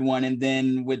a good one. And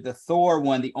then with the Thor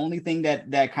one, the only thing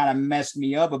that kind of messed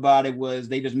me up about it was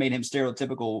they just made him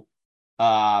stereotypical,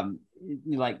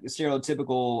 like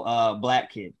stereotypical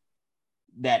black kid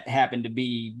that happened to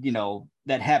be,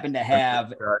 that happened to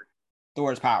have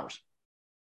Thor's powers.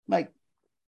 Like,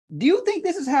 do you think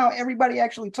this is how everybody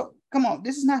actually talk? Come on,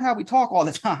 this is not how we talk all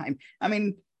the time. I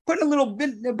mean, putting a little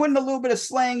bit of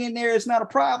slang in there is not a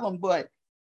problem, but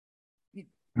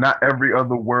not every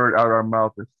other word out of our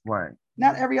mouth is slang.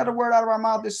 Not every other word out of our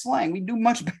mouth is slang. We do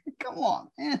much better. Come on,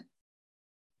 man.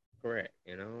 Correct.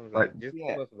 Just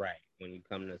what's right when you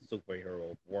come to the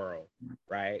superhero world,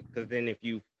 right? Because then if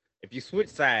you switch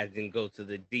sides and go to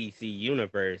the DC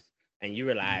universe and you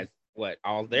realize what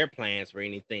all their plans for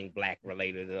anything black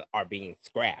related are being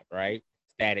scrapped, right?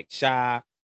 Static Shock,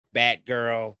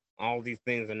 Batgirl, all these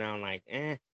things are now like,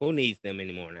 who needs them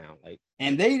anymore now? Like,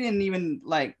 and they didn't even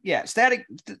Static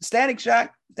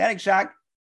Shock.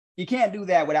 You can't do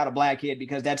that without a black kid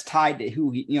because that's tied to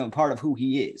who he, part of who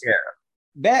he is. Yeah.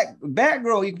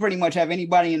 Batgirl, you can pretty much have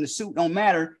anybody in the suit, don't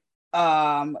matter.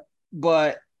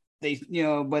 But they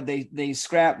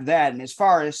scrapped that. And as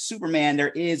far as Superman, there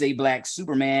is a black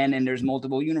Superman, and there's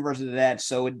multiple universes of that,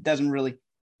 so it doesn't really.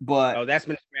 But that's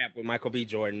been scrapped with Michael B.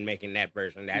 Jordan making that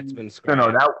version. That's been scrapped.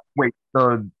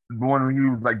 The one where he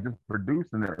was like just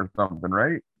producing it or something,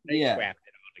 right? They scrapped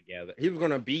it all together. He was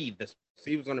gonna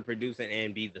produce it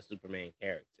and be the Superman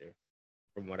character.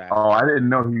 From what I didn't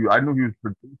know I knew he was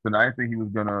producing. I didn't think he was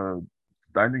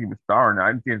starring.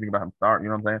 I didn't see anything about him starring. You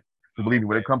know what I'm saying? So believe me,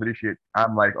 when it comes to this shit,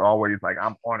 I'm like always like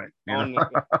I'm on it.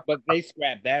 But they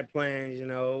scrapped that plan,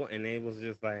 and it was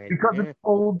just like because it's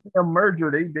whole damn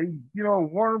merger. They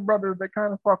Warner Brothers, they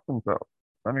kind of fucked themselves.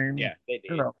 I mean, yeah, they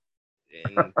did.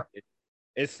 And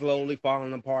it's slowly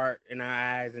falling apart in our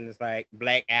eyes, and it's like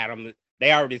Black Adam.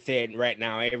 They already said right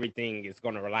now everything is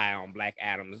going to rely on Black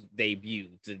Adam's debut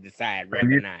to decide whether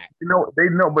or not. They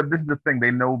know, but this is the thing.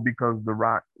 They know because The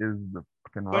Rock is the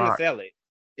fucking Rock. Going to sell it.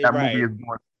 That movie is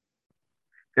going.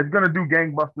 It's gonna do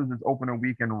gangbusters its opening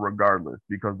weekend regardless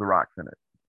because The Rock's in it.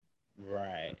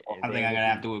 Right. I think I'm gonna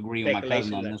have to agree with my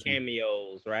cousin on this.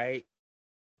 Cameos, right?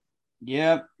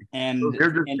 Yep. And so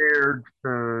they're just there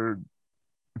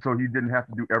so he didn't have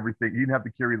to do everything. He didn't have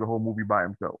to carry the whole movie by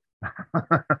himself.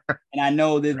 And I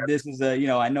know that this is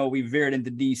I know we veered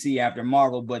into DC after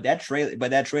Marvel, but that trailer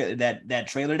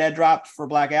that dropped for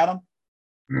Black Adam.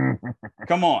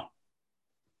 Come on.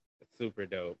 Super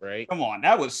dope, right? Come on,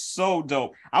 that was so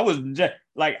dope. I was just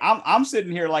like, I'm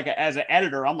sitting here like as an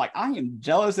editor, I'm like, I am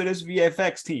jealous of this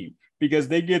VFX team because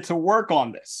they get to work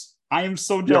on this. I am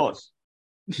so jealous.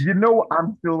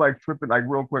 I'm still like tripping, like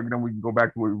real quick, and then we can go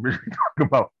back to what we really talk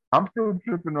about. I'm still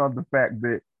tripping on the fact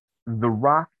that The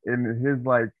Rock and his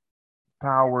like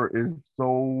power is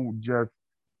so just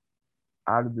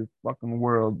out of this fucking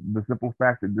world. The simple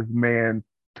fact that this man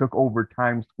took over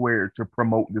Times Square to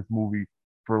promote this movie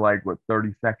for like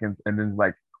 30 seconds, and then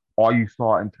like all you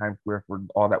saw in Times Square for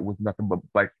all that was nothing but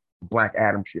like Black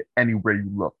Adam shit anywhere you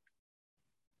looked.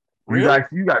 Really?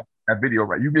 You got that video,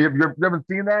 right? You ever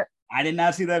seen that? I did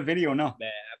not see that video, no.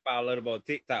 followed a little bit on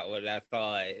TikTok when I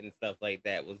saw it and stuff like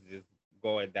that was just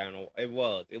going down. It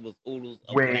was oodles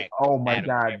of Wait, black oh my Adam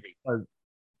God. everywhere.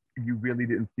 You really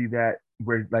didn't see that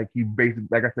where like he basically,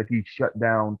 like I said, he shut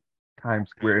down Times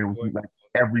Square and it was like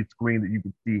every screen that you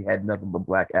could see had nothing but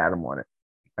Black Adam on it.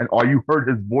 And all you heard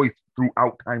his voice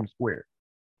throughout Times Square.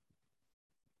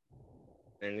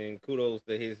 And then kudos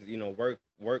to his,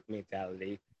 work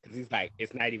mentality. Because he's like,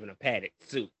 it's not even a padded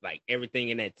suit. Like everything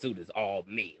in that suit is all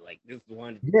me. Like this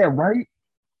one. Yeah, right.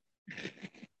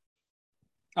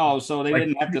 Oh, so they Like,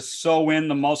 didn't have to sew in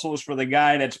the muscles for the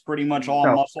guy that's pretty much all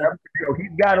no, muscle.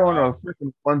 he's got on a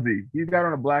freaking onesie. He's got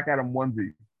on a Black Adam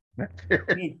onesie. That's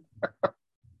it.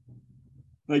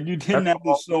 Like you didn't have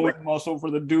to sew in muscle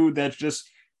for the dude that's just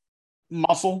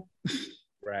muscle.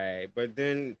 Right. But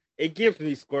then it gives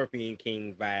me Scorpion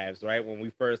King vibes, right? When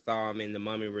we first saw him in The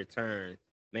Mummy Returns,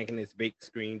 making his big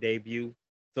screen debut.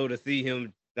 So to see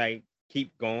him like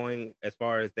keep going as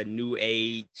far as the new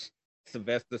age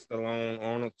Sylvester Stallone,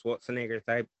 Arnold Schwarzenegger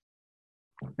type.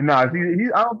 No, I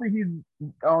don't think he's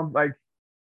like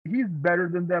he's better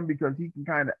than them because he can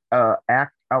kind of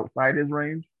act outside his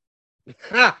range.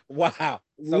 Wow.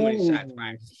 So many shots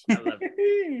fired. I love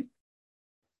it.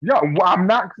 Yeah, well, I'm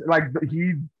not like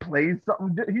he plays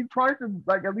something. He tries to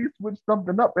like at least switch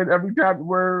something up, and every time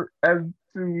we're as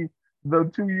to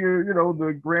the 2 year,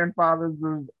 the grandfathers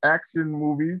of action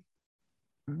movies,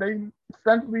 they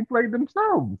essentially played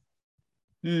themselves.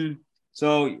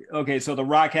 So okay, so The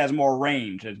Rock has more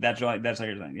range. That's what you're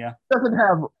saying, yeah. Doesn't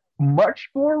have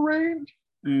much more range.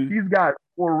 He's got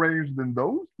more range than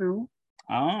those two.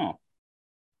 Oh,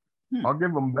 I'll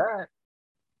give him that.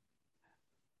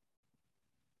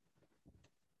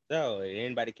 So,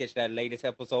 anybody catch that latest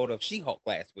episode of She-Hulk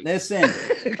last week? Listen.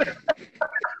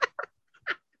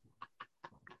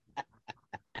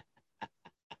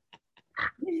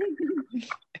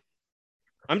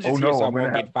 I'm just here so I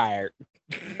won't get fired.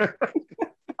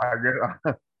 I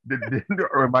guess,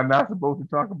 or am I not supposed to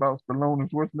talk about Stallone and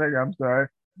Schwarzenegger? I'm sorry.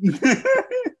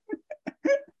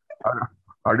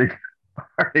 Are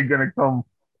they gonna come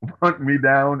hunt me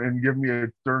down and give me a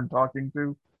stern talking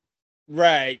to?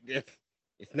 Right.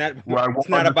 It's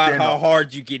not about how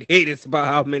hard you get hit. It's about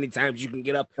how many times you can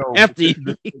get up after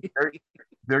you.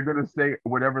 They're gonna say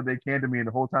whatever they can to me, and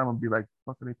the whole time I'll be like,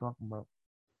 "What are they talking about?"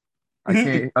 I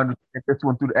can't understand this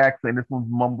one through the accent. This one's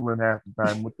mumbling half the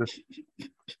time with this.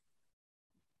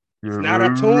 It's not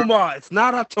a tumor. It's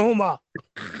not a tumor.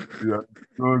 Yeah.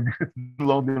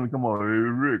 Come on,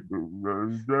 Rick.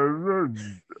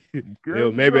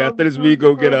 Yo, maybe after this we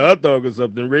go get a hot dog or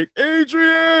something, Rick.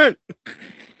 Adrian!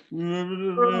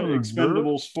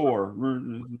 Expendables 4.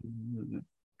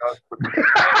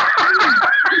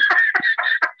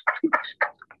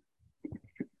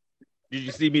 Did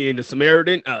you see me in The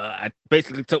Samaritan? I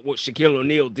basically took what Shaquille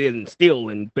O'Neal did and Steel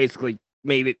and basically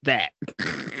made it that.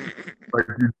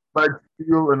 Like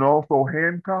Steel and also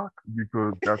Hancock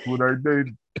because that's what I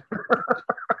did.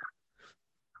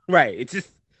 Right. It's just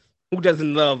who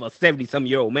doesn't love a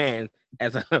 70-some-year-old man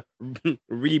as a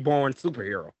reborn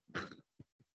superhero?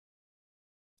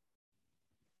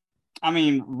 I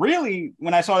mean, really,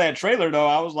 when I saw that trailer, though,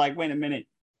 I was like, wait a minute.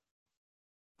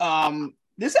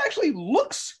 This actually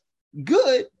looks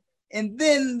good. And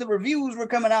then the reviews were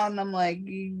coming out, and I'm like,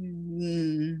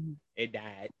 It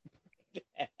died.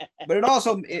 But it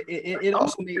also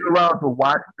made around to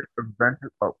watch the adventure.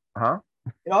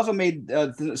 It also made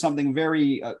something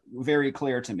very very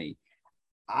clear to me.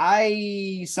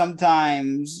 I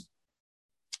sometimes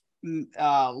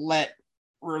let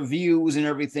reviews and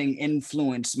everything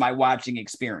influence my watching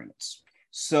experience.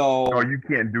 So no, you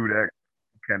can't do that.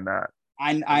 You cannot.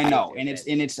 I know, and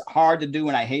it's hard to do,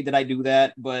 and I hate that I do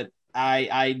that, but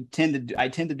I tend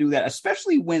to do that,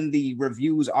 especially when the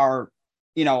reviews are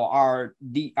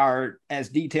as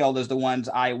detailed as the ones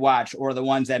I watch or the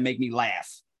ones that make me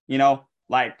laugh.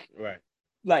 But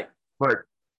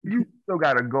you still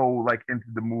gotta go like into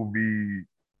the movie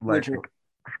like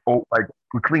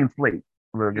with clean slate,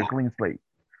 like a clean slate.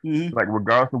 Mm-hmm. Like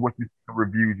regardless of what you see in the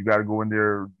reviews, you gotta go in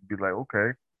there and be like,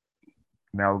 okay,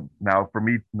 now for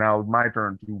me, now it's my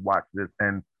turn to watch this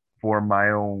and form my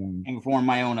own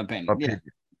opinion. Yeah.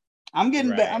 I'm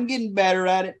getting better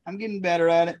at it.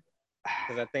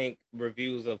 Because I think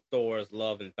reviews of Thor's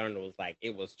Love and Thunder was like,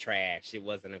 it was trash. It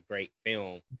wasn't a great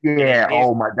film. Yeah.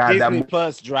 Oh my God. Disney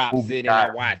Plus drops it and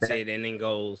I watch it and then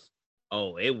goes,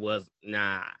 oh, it was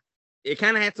nah. It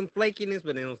kind of had some flakiness,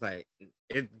 but then it was like,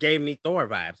 it gave me Thor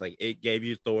vibes. Like it gave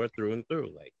you Thor through and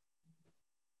through. Like,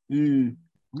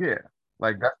 yeah,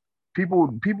 like that.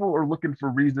 People are looking for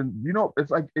reason. It's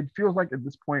like it feels like at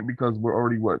this point because we're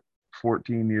already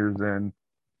 14 years in.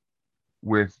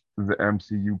 with the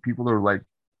MCU. People are like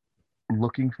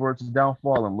looking for its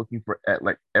downfall and looking for at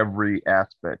like every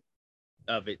aspect.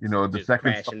 of it You know, the just second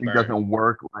crash and something burn. doesn't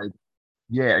work, like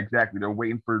yeah, exactly. They're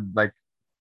waiting for like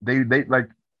they like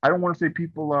I don't want to say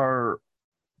people are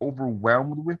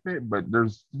overwhelmed with it, but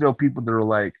there's still people that are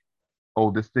like, oh,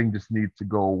 this thing just needs to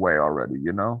go away already,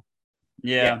 you know?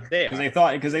 Yeah, Yeah, they because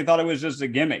are. they thought it was just a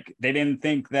gimmick. They didn't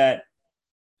think that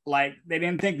they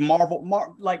didn't think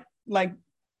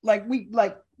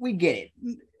we get it.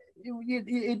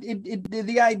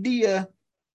 The idea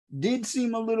did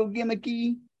seem a little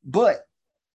gimmicky, but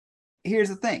here's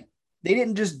the thing: they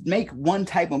didn't just make one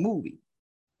type of movie.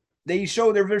 They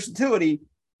show their versatility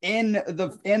in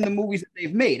the movies that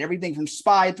they've made. Everything from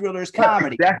spy thrillers, But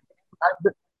comedy. exactly,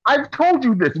 I've told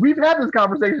you this. We've had this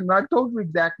conversation, and I've told you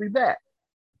exactly that.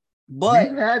 We've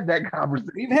But had that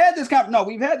conversation. we've had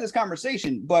this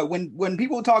conversation. But when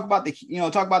people talk about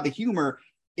the humor,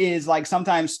 is like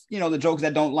sometimes the jokes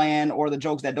that don't land or the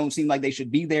jokes that don't seem like they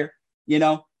should be there.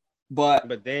 But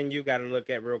But then you got to look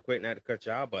at real quick, not to cut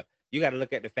you off, but you got to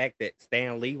look at the fact that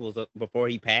Stan Lee was before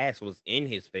he passed was in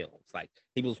his films. Like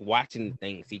he was watching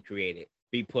things he created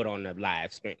be put on the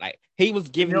live screen. Like he was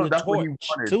giving the That's what he torch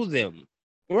wanted. to them.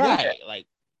 Right. Yeah. Like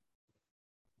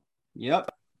yep.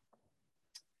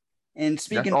 And That's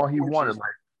speaking all of he torches, wanted.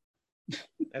 Like,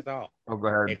 that's all. oh, go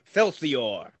ahead.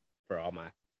 Excelsior for all my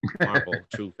Marvel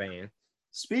true fans.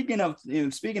 Speaking of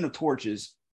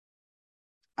torches,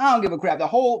 I don't give a crap. The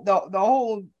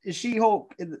whole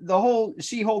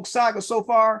She-Hulk saga so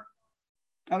far,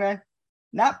 okay,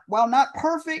 not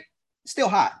perfect, still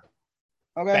hot.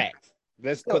 Okay, Facts.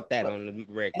 Let's still, put that on the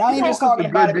record. and I ain't just talking It's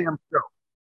a about good it, damn show.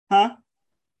 huh?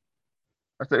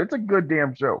 I said it's a good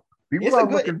damn show. People It's a are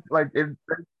good. looking like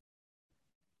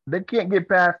they can't get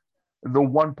past the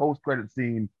one post credit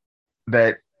scene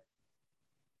that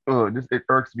it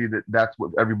irks me that that's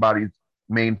what everybody's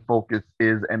main focus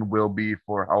is and will be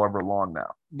for however long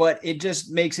now. But it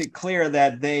just makes it clear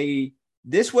that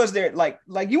this was their like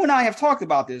you and I have talked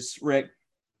about this, Rick.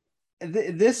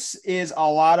 This is a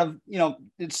lot of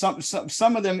it's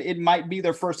some of them it might be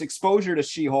their first exposure to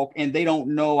She-Hulk and they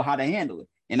don't know how to handle it.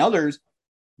 And others,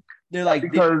 they're like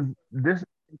because this is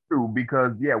true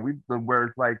because yeah, where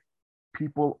it's like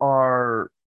people are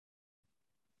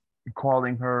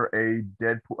calling her a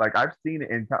Deadpool. Like I've seen it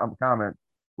in comments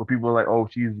where people are like, "Oh,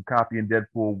 she's copying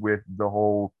Deadpool with the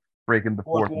whole breaking the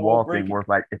fourth wall thing." Where it's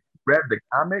like, if you read the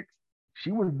comics,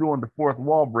 she was doing the fourth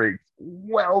wall breaks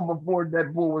well before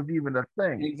Deadpool was even a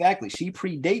thing. Exactly, she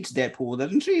predates Deadpool,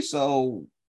 doesn't she? So,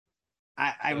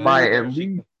 I by at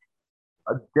least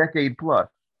a decade plus,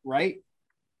 right?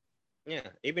 Yeah,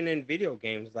 even in video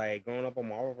games, like growing up on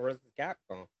Marvel vs.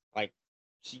 Capcom, like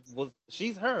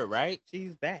she's her, right?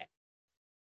 She's that.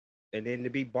 And then to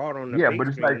be bought on the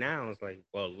big screen now, it's like,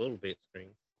 well, a little bit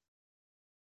screen.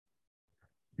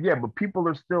 Yeah, but people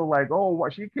are still like, oh,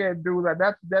 she can't do that.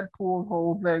 That's Deadpool's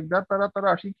whole thing.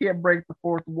 She can't break the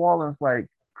fourth wall. And it's like,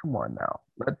 come on now.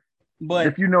 But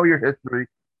if you know your history.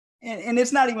 And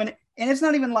it's not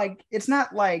even like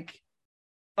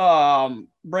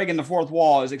breaking the fourth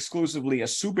wall is exclusively a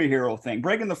superhero thing.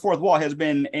 Breaking the fourth wall has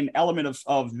been an element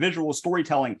of visual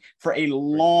storytelling for a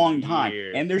long time,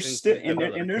 and there's still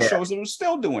and there's shows that are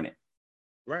still doing it.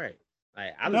 Right,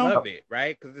 like I love it,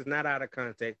 right? Because it's not out of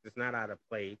context, it's not out of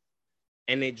place,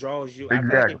 and it draws you. I feel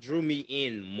like it drew me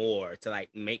in more to like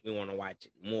make me want to watch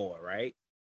it more, right?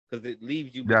 Because it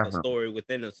leaves you with a story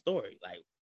within a story. Like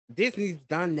Disney's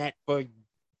done that for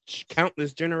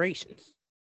countless generations.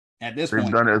 At this point,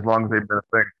 they've done it as long as they've been a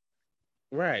thing.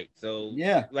 Right. So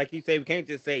yeah, like you say, we can't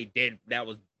just say that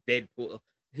was Deadpool.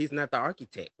 He's not the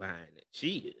architect behind it.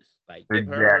 She is. Like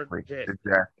exactly.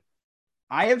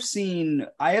 I have seen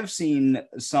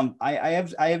some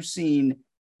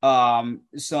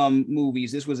some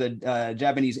movies. This was a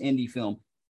Japanese indie film,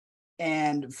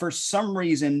 and for some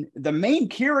reason, the main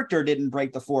character didn't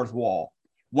break the fourth wall.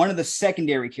 One of the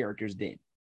secondary characters did.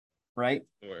 Right.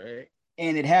 Right.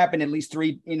 And it happened at least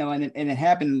three, and it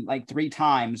happened like three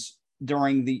times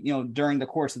during the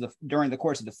course of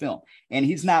the film. And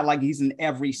he's not like he's in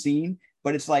every scene,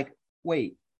 but it's like,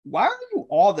 wait, why are you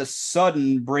all of a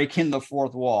sudden breaking the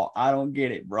fourth wall? I don't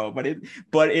get it, bro. But it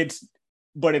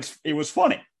was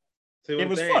funny. So it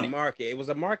was funny. It was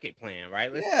a market plan,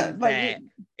 right? Let's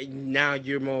now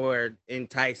you're more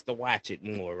enticed to watch it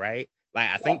more, right?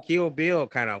 Like I think Kill Bill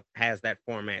kind of has that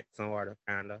format, sort of,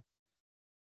 kind of.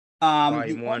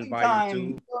 Volume 1,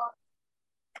 Volume 2.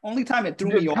 Only time it threw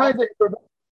me off. I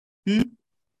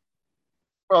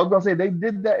was gonna say they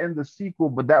did that in the sequel,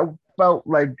 but that felt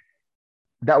like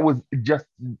that was just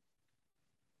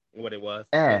what it was.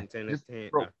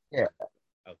 Yeah.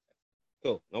 Okay.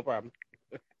 Cool. No problem.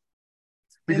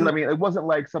 Because I mean, it wasn't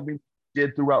like something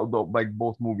did throughout like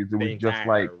both movies. It The was just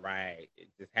like, entire right. It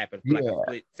just happened for like yeah, a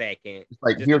split second, it's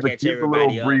like just to catch here's a little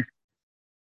everybody up. brief.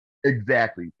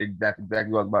 Exactly what I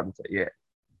was about to say. Yeah.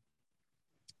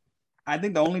 I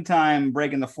think the only time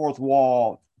breaking the fourth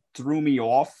wall threw me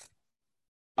off,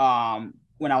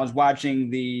 when I was watching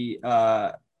the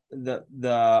Gremlins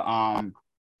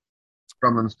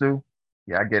too.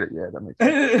 Yeah, I get it. Yeah, that makes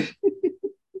sense.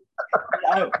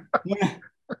 I,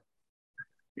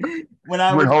 when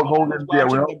I When was, Hulk when I was Hogan, yeah,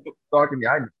 when watching Hulk talking,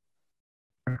 yeah,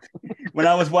 when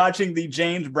I was watching the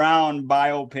James Brown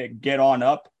biopic Get On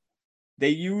Up, they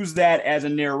use that as a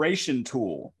narration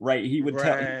tool, right? He would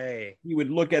tell, he would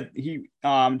look at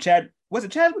Chad, was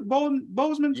it Chadwick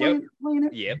Boseman Yep. playing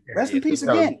it? Yep. Rest in Yes, peace it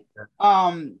was. again.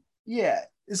 Yeah.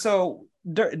 So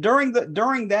during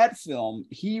that film,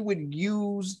 he would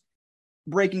use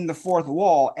breaking the fourth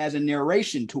wall as a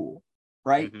narration tool,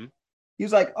 right? Mm-hmm. He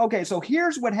was like, okay, so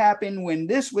here's what happened when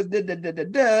this was da da da da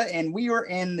da, and we were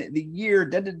in the year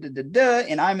da da da da da,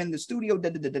 and I'm in the studio da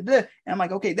da da da da, and I'm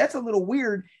like, okay, that's a little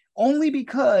weird, only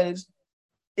because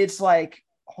it's like,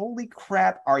 holy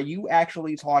crap, are you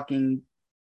actually talking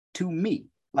to me?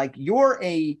 Like you're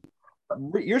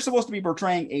supposed to be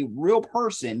portraying a real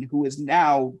person who is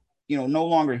now, no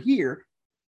longer here,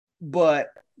 but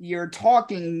you're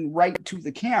talking right to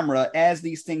the camera as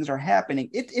these things are happening.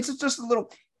 It's just a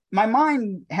little. My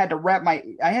mind had to wrap my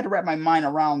mind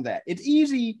around that. It's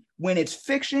easy when it's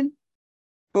fiction,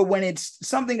 but when it's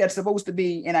something that's supposed to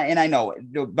be, and I know,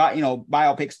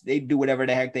 biopics, they do whatever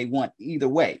the heck they want either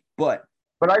way. But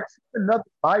I've seen another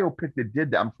biopic that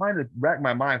did that. I'm trying to rack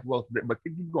my mind who else did, but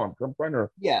keep going. I'm trying to.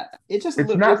 Yeah, it's just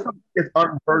it's not something that's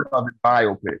unheard of in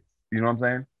biopics. You know what I'm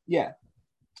saying? Yeah,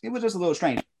 it was just a little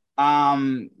strange.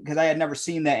 Because I had never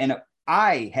seen that in a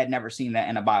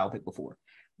biopic before,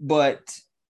 but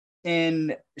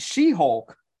in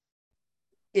She-Hulk,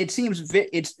 it's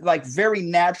like very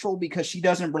natural because she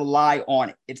doesn't rely on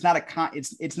it. It's not a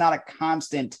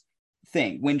constant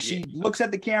thing. When she looks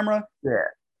at the camera, yeah,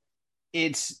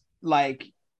 it's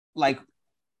like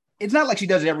it's not like she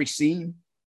does it every scene,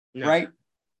 right?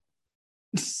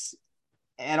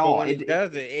 At all. When it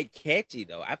does it catchy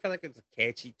though. I feel like it's a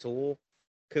catchy tool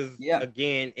because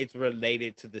again, it's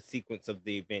related to the sequence of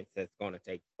the events that's going to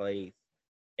take place.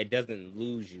 It doesn't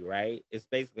lose you, right? It's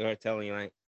basically her telling you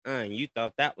like, you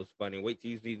thought that was funny. Wait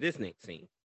till you see this next scene.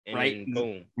 And right. Then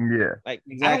boom. Yeah. Like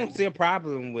exactly. I don't see a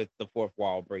problem with the fourth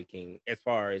wall breaking as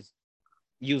far as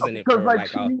using it for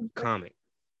like a comic.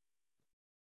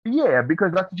 Yeah,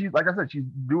 because that's what she's, like I said, she's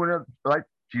doing it like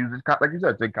she uses, like you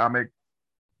said, the comic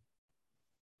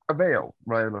avail,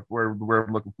 right? Where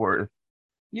we're looking for it.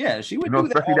 Yeah, she would do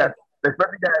especially that.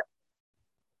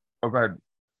 Oh, go ahead.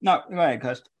 No, go ahead,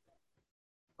 Cuz.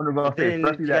 You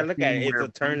gotta look at it. It's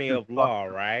attorney of law,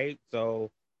 right? So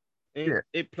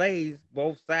it plays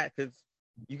both sides because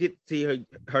you get to see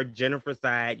her Jennifer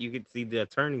side, you get to see the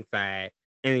attorney side,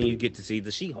 and then you get to see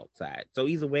the She-Hulk side. So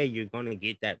either way, you're gonna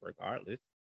get that regardless.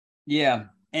 Yeah,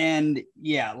 and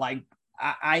like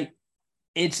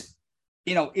it's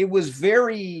it was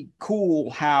very cool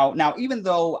how now, even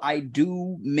though I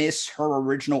do miss her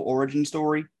original origin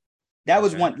story. That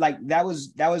was my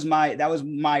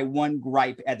one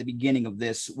gripe at the beginning of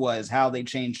this was how they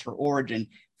changed her origin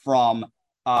from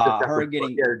her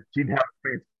getting. Yeah, she'd have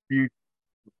transfusion.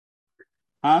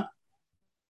 Huh?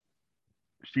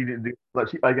 She didn't do,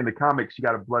 like in the comics, she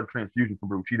got a blood transfusion from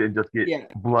Bruce. She didn't just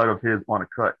get blood of his on a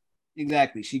cut.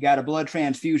 Exactly. She got a blood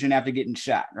transfusion after getting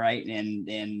shot, right?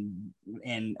 And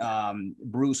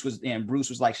Bruce was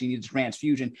like, she needs a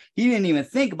transfusion. He didn't even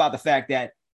think about the fact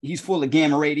that he's full of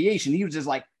gamma radiation. He was just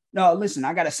like, no, listen,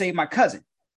 I got to save my cousin,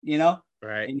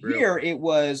 Right. And here it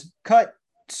was cut,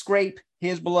 scrape,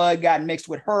 his blood got mixed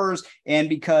with hers. And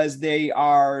because they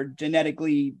are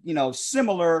genetically,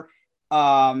 similar,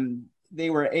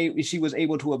 she was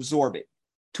able to absorb it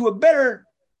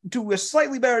to a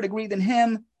slightly better degree than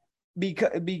him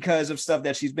because of stuff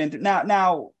that she's been through.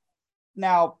 Now,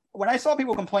 when I saw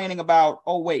people complaining about,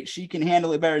 oh, wait, she can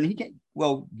handle it better than he can.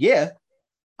 Well, yeah,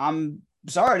 I'm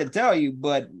sorry to tell you,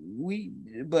 but she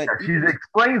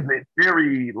explains it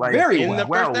very in the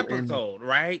first episode,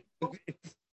 right?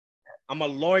 I'm a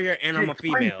lawyer and I'm a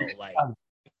female.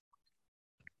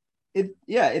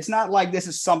 It's not like this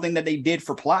is something that they did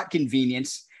for plot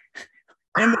convenience.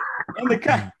 In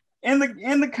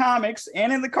the comics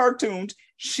and in the cartoons,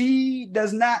 she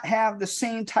does not have the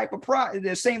same type of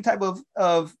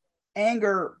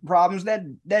anger problems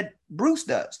that Bruce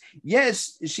does.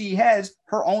 Yes, she has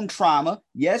her own trauma.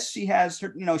 Yes, she has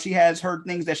her, she has her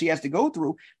things that she has to go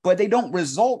through, but they don't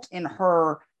result in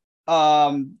her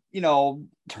turning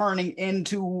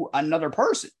into another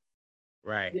person.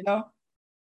 Right.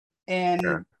 And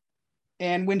Yeah.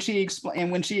 and when she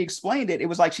explained it, it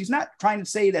was like she's not trying to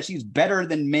say that she's better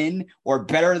than men or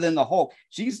better than the Hulk.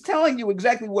 She's telling you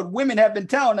exactly what women have been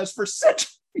telling us for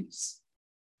centuries.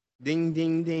 Ding,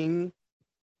 ding, ding.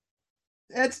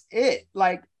 That's it.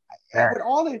 Like with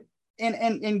all the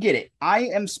and get it. I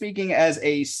am speaking as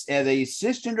a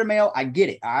cisgender male. I get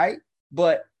it. All right,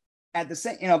 but at the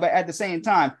same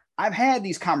time, I've had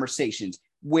these conversations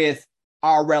with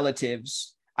our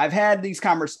relatives. I've had these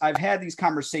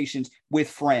conversations with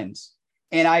friends,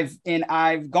 and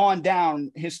I've gone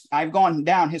down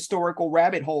historical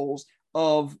rabbit holes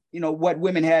of what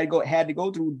women had to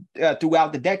go through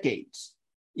throughout the decades.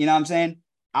 You know what I'm saying?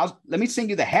 Let me sing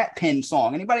you the Hat Pin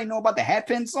song. Anybody know about the Hat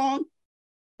Pin song?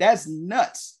 That's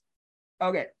nuts.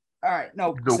 Okay. All right.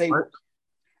 No, say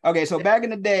okay. So back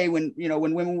in the day when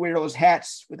women wear those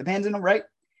hats with the pins in them, right?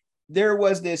 There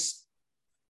was this,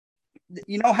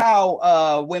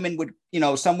 how women would,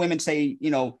 some women say,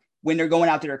 when they're going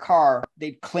out to their car,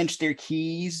 they'd clench their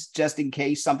keys just in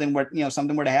case something were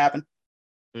to happen.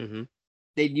 Mm-hmm.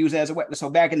 They'd use it as a weapon. So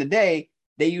back in the day,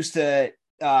 they used to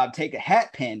take a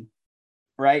hat pin,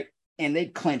 right, and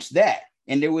they'd clench that.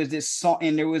 And there was this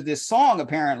song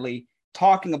apparently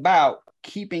talking about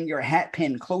keeping your hat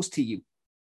pin close to you,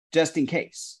 just in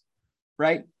case,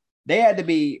 right? They had to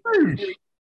be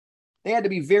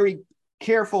very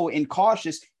careful and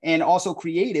cautious, and also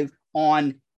creative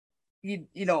on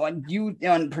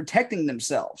on protecting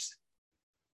themselves.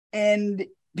 And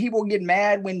people get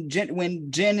mad when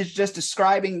Jen is just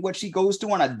describing what she goes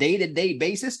through on a day-to-day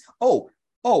basis.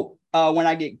 When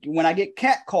I get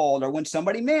catcalled, or when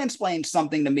somebody mansplains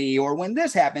something to me, or when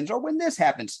this happens, or when this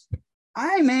happens,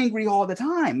 I'm angry all the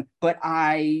time. But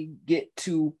that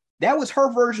was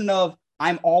her version of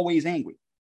I'm always angry,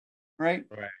 right?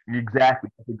 Exactly.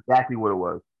 That's exactly what it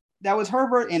was. That was her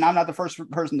version, and I'm not the first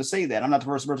person to say that. I'm not the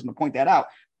first person to point that out.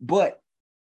 But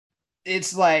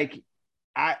it's like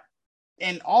I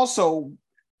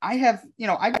have,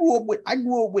 I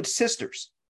grew up with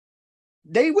sisters.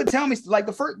 They would tell me, like,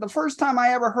 the first time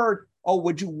I ever heard, "Oh,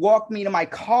 would you walk me to my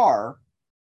car?"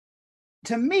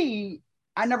 To me,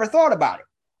 I never thought about it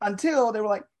until they were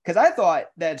like, because I thought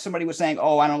that somebody was saying,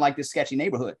 "Oh, I don't like this sketchy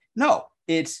neighborhood." No,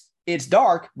 it's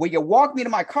dark. Will you walk me to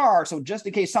my car, so just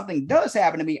in case something does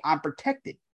happen to me, I'm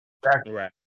protected. Exactly.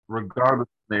 Right. Regardless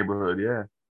of the neighborhood, yeah.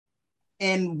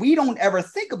 And we don't ever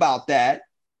think about that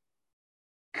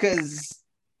because,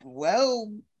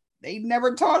 well, they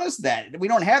never taught us that. We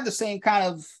don't have the same kind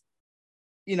of,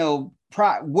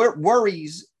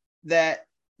 worries that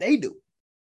they do.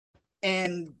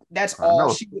 And that's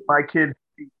all my kid,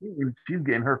 she's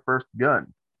getting her first gun.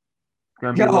 It's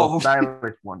gonna be a little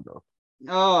stylish one though.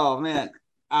 Oh man.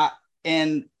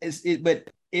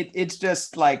 It's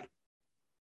just like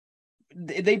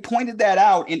they pointed that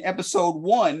out in episode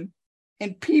 1,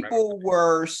 and people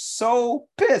were so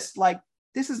pissed. Like,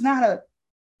 this is not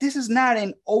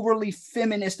an overly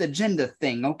feminist agenda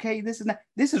thing, okay? This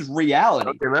is reality.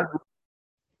 Okay,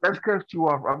 let's cut you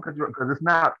off. I'm cut you off because it's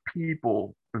not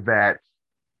people that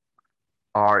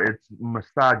it's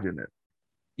misogynist.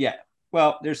 Yeah.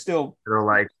 Well, they're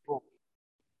like, oh,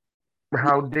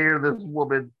 how dare this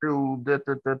woman do that,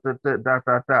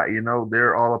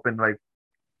 they're all up in like,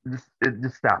 just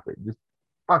stop it. Just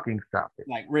fucking stop it.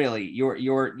 Like, really, your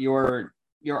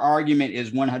argument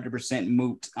is 100%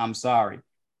 moot. I'm sorry.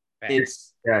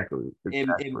 It's exactly.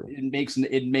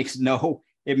 It makes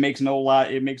no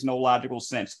logical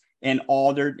sense. And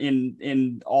all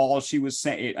she was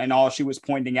saying, and all she was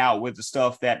pointing out was the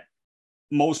stuff that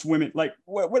most women like.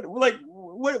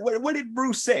 What did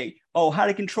Bruce say? Oh, how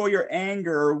to control your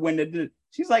anger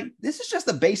she's like, this is just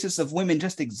the basis of women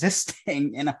just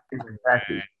existing. And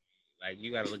exactly. Like,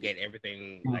 you got to look at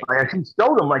everything. Like, she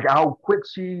showed him like how quick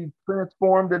she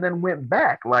transformed and then went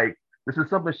back. Like, this is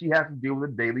something she has to deal with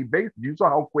on a daily basis. You saw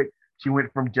how quick she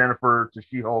went from Jennifer to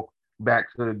She-Hulk back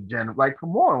to Jen. Like,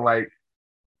 come on, like,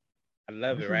 I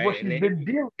love it, right? And he was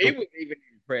even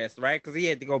impressed, right? Because he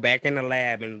had to go back in the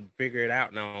lab and figure it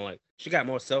out now. Like, she got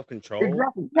more self-control.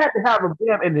 Exactly. She had to have a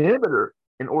damn inhibitor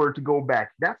in order to go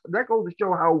back. That goes to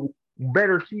show how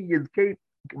better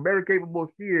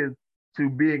capable she is to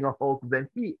being a Hulk than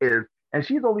he is. And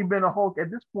she's only been a Hulk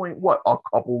at this point, what, a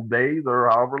couple days or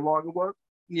however long it was?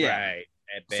 Yeah. Right.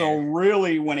 So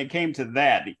really, when it came to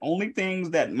that, the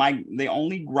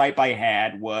only gripe I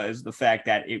had was the fact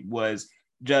that it was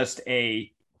just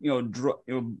a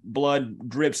blood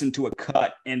drips into a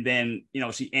cut, and then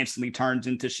she instantly turns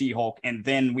into She-Hulk, and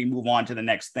then we move on to the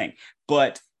next thing.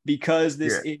 But because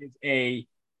this is a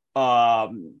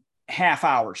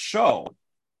half-hour show,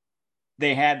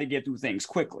 they had to get through things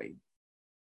quickly.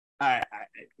 I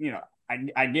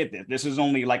get this. This is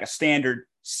only like a standard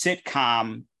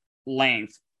sitcom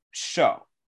length show,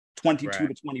 22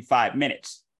 to 25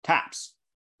 minutes tops,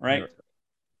 right?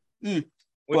 Which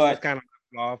was kind of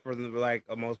a flaw for the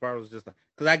most part. Was just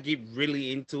because I get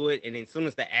really into it, and then as soon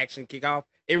as the action kick off,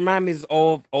 it reminds me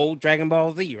of old Dragon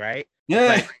Ball Z, right?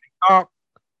 Yeah.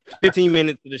 15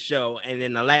 minutes of the show, and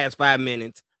then the last 5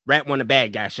 minutes, right when the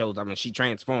bad guy shows up and she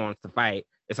transforms to fight,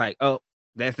 it's like, oh,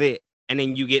 that's it. And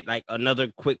then you get like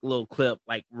another quick little clip,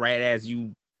 like right as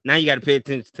now you got to pay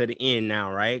attention to the end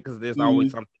now, right? Because there's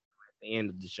always something at the end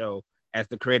of the show as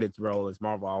the credits roll, as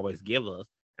Marvel always give us.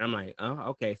 And I'm like, oh,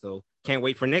 okay, so can't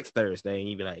wait for next Thursday. And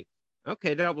you'd be like,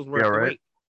 okay, that was worth the wait,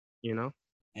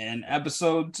 And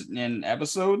episode 2,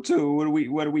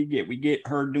 what do we get? We get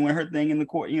her doing her thing in the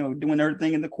court, doing her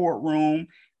thing in the courtroom.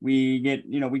 We get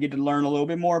to learn a little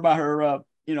bit more about her,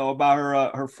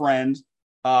 her friends.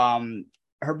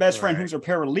 Her best friend, who's her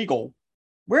paralegal.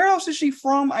 Where else is she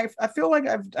from? I feel like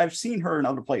I've seen her in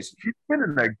other places. She's been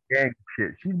in like gang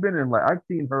shit. She's been in I've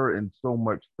seen her in so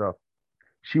much stuff.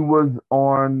 She was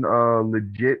on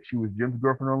Legit. She was Jim's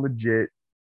girlfriend on Legit.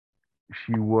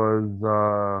 She was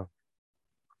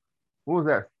what was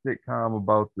that sitcom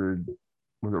about was it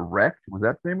Wrecked? Was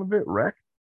that the name of it? Wrecked?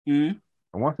 Mm-hmm.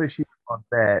 I want to say she was on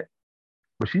that.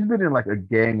 But she's been in like a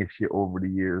gang of shit over the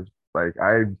years. Like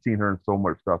I've seen her in so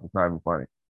much stuff, it's not even funny.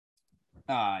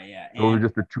 Yeah. Those are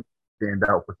just the two stand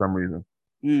out for some reason.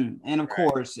 And of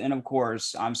course,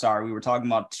 I'm sorry, we were talking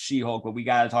about She-Hulk, but we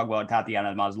got to talk about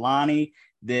Tatiana Maslany.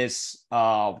 This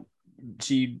role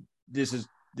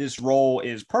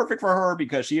is perfect for her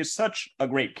because she is such a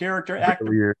great character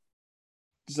actor.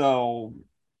 So,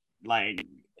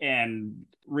 and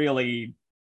really,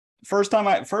 first time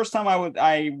I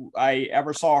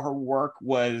ever saw her work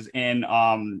was in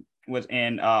Orphan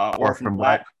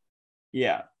Black.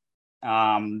 Yeah.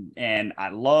 And I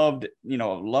loved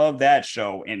that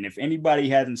show. And if anybody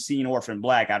hasn't seen Orphan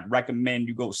Black, I'd recommend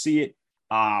you go see it.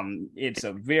 It's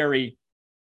a very,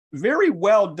 very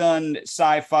well done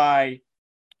sci-fi,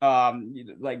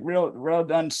 real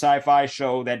done sci-fi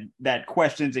show that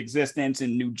questions existence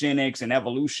and eugenics and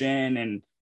evolution and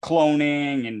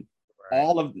cloning and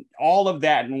all of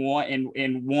that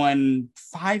in one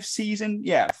 5 season.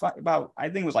 Yeah, I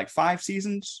think it was like 5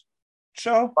 seasons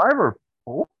show. 5 or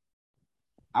 4?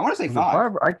 I want to say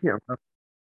 5. I can't remember.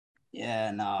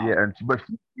 Yeah, no. Yeah, but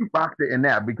she rocked it in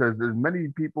that because there's many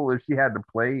people if she had to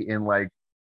play in like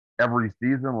every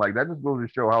season, like that just goes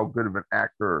to show how good of an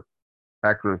actress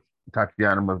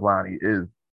Tatiana Maslany is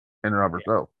in and of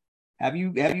herself. Have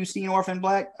you seen Orphan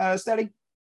Black, Steady?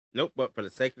 Nope, but for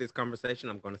the sake of this conversation,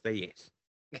 I'm going to say yes.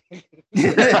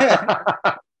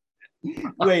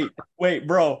 Wait,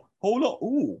 bro. Hold on.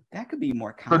 Ooh, that could be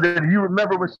more common. So then you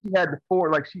remember when she had the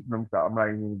 4 like sheep them I'm not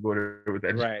even going to go there with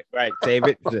that. Right. Save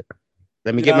it.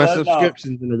 Let me get my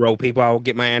subscriptions in a row, people. I'll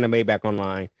get my anime back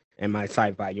online and my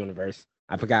sci-fi universe.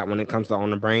 I forgot when it comes to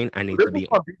On the Brain, I need to be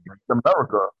on BBC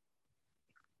America.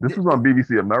 This was on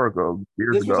BBC America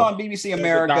years ago. This was on BBC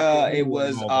America. It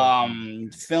was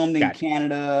filmed in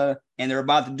Canada, and they're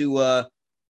about to do a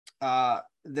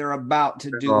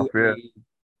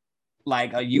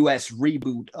a US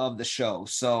reboot of the show.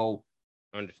 So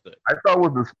understood. I thought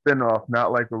it was a spinoff,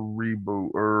 not like a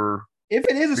reboot. Or if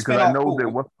it is a because spinoff, I know that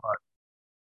what's not.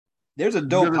 There's a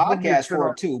dope podcast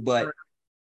for it too, but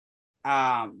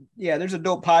there's a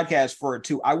dope podcast for it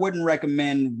too. I wouldn't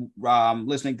recommend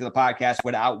listening to the podcast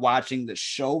without watching the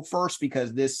show first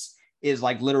because this is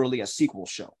like literally a sequel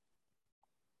show.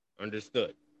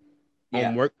 Understood.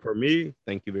 Homework for me.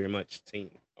 Thank you very much, team.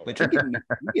 But you give me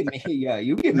an idea.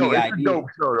 Dope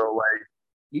show though. Like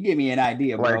you give me an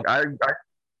idea, bro. Like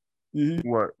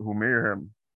what? Who me or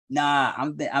him? Nah,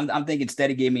 I'm thinking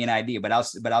Steady gave me an idea, but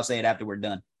I'll say it after we're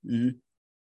done. Okay,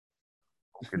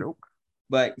 dope.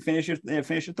 But finish your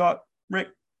thought, Rick.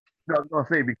 No, I was gonna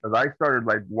say because I started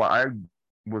I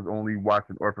was only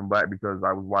watching Orphan Black because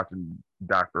I was watching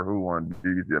Doctor Who on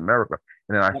BBC America,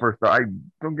 and then I first thought,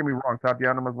 don't get me wrong,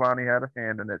 Tatiana Maslany had a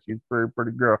hand in that. She's a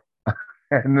pretty girl.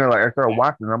 And then I started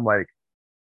watching, and I'm like,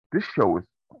 this show is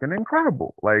fucking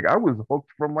incredible. Like I was hooked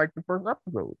from like the first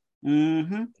episode.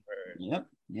 Mm-hmm. Yep.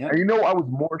 And I was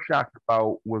more shocked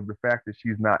about was the fact that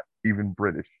she's not even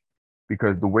British,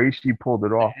 because the way she pulled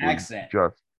it off was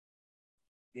just.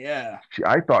 Yeah.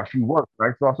 I thought she was.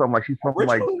 I saw something like she's from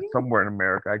like somewhere in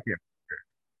America. I can't remember.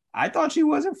 I thought she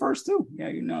was at first too. Yeah,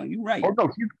 you're right. Oh no,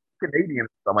 she's Canadian.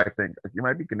 Some I think she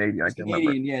might be Canadian. I She's can't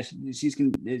remember. Canadian. Yeah,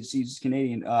 she's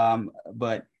Canadian.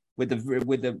 But with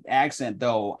the accent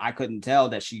though, I couldn't tell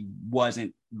that she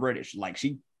wasn't British. Like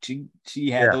she had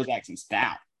Yeah. those accents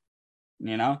down.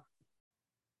 You know.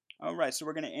 All right, so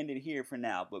we're gonna end it here for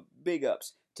now. But big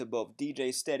ups to both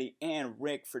DJ Steady and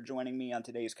Rick for joining me on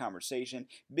today's conversation.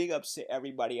 Big ups to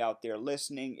everybody out there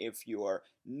listening. If you're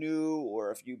new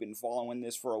or if you've been following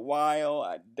this for a while,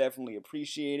 I definitely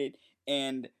appreciate it.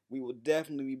 And we will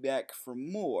definitely be back for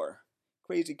more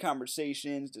crazy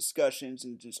conversations, discussions,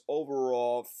 and just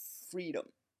overall freedom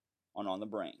on the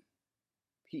Brain.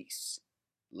 Peace,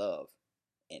 love,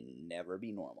 and never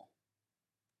be normal.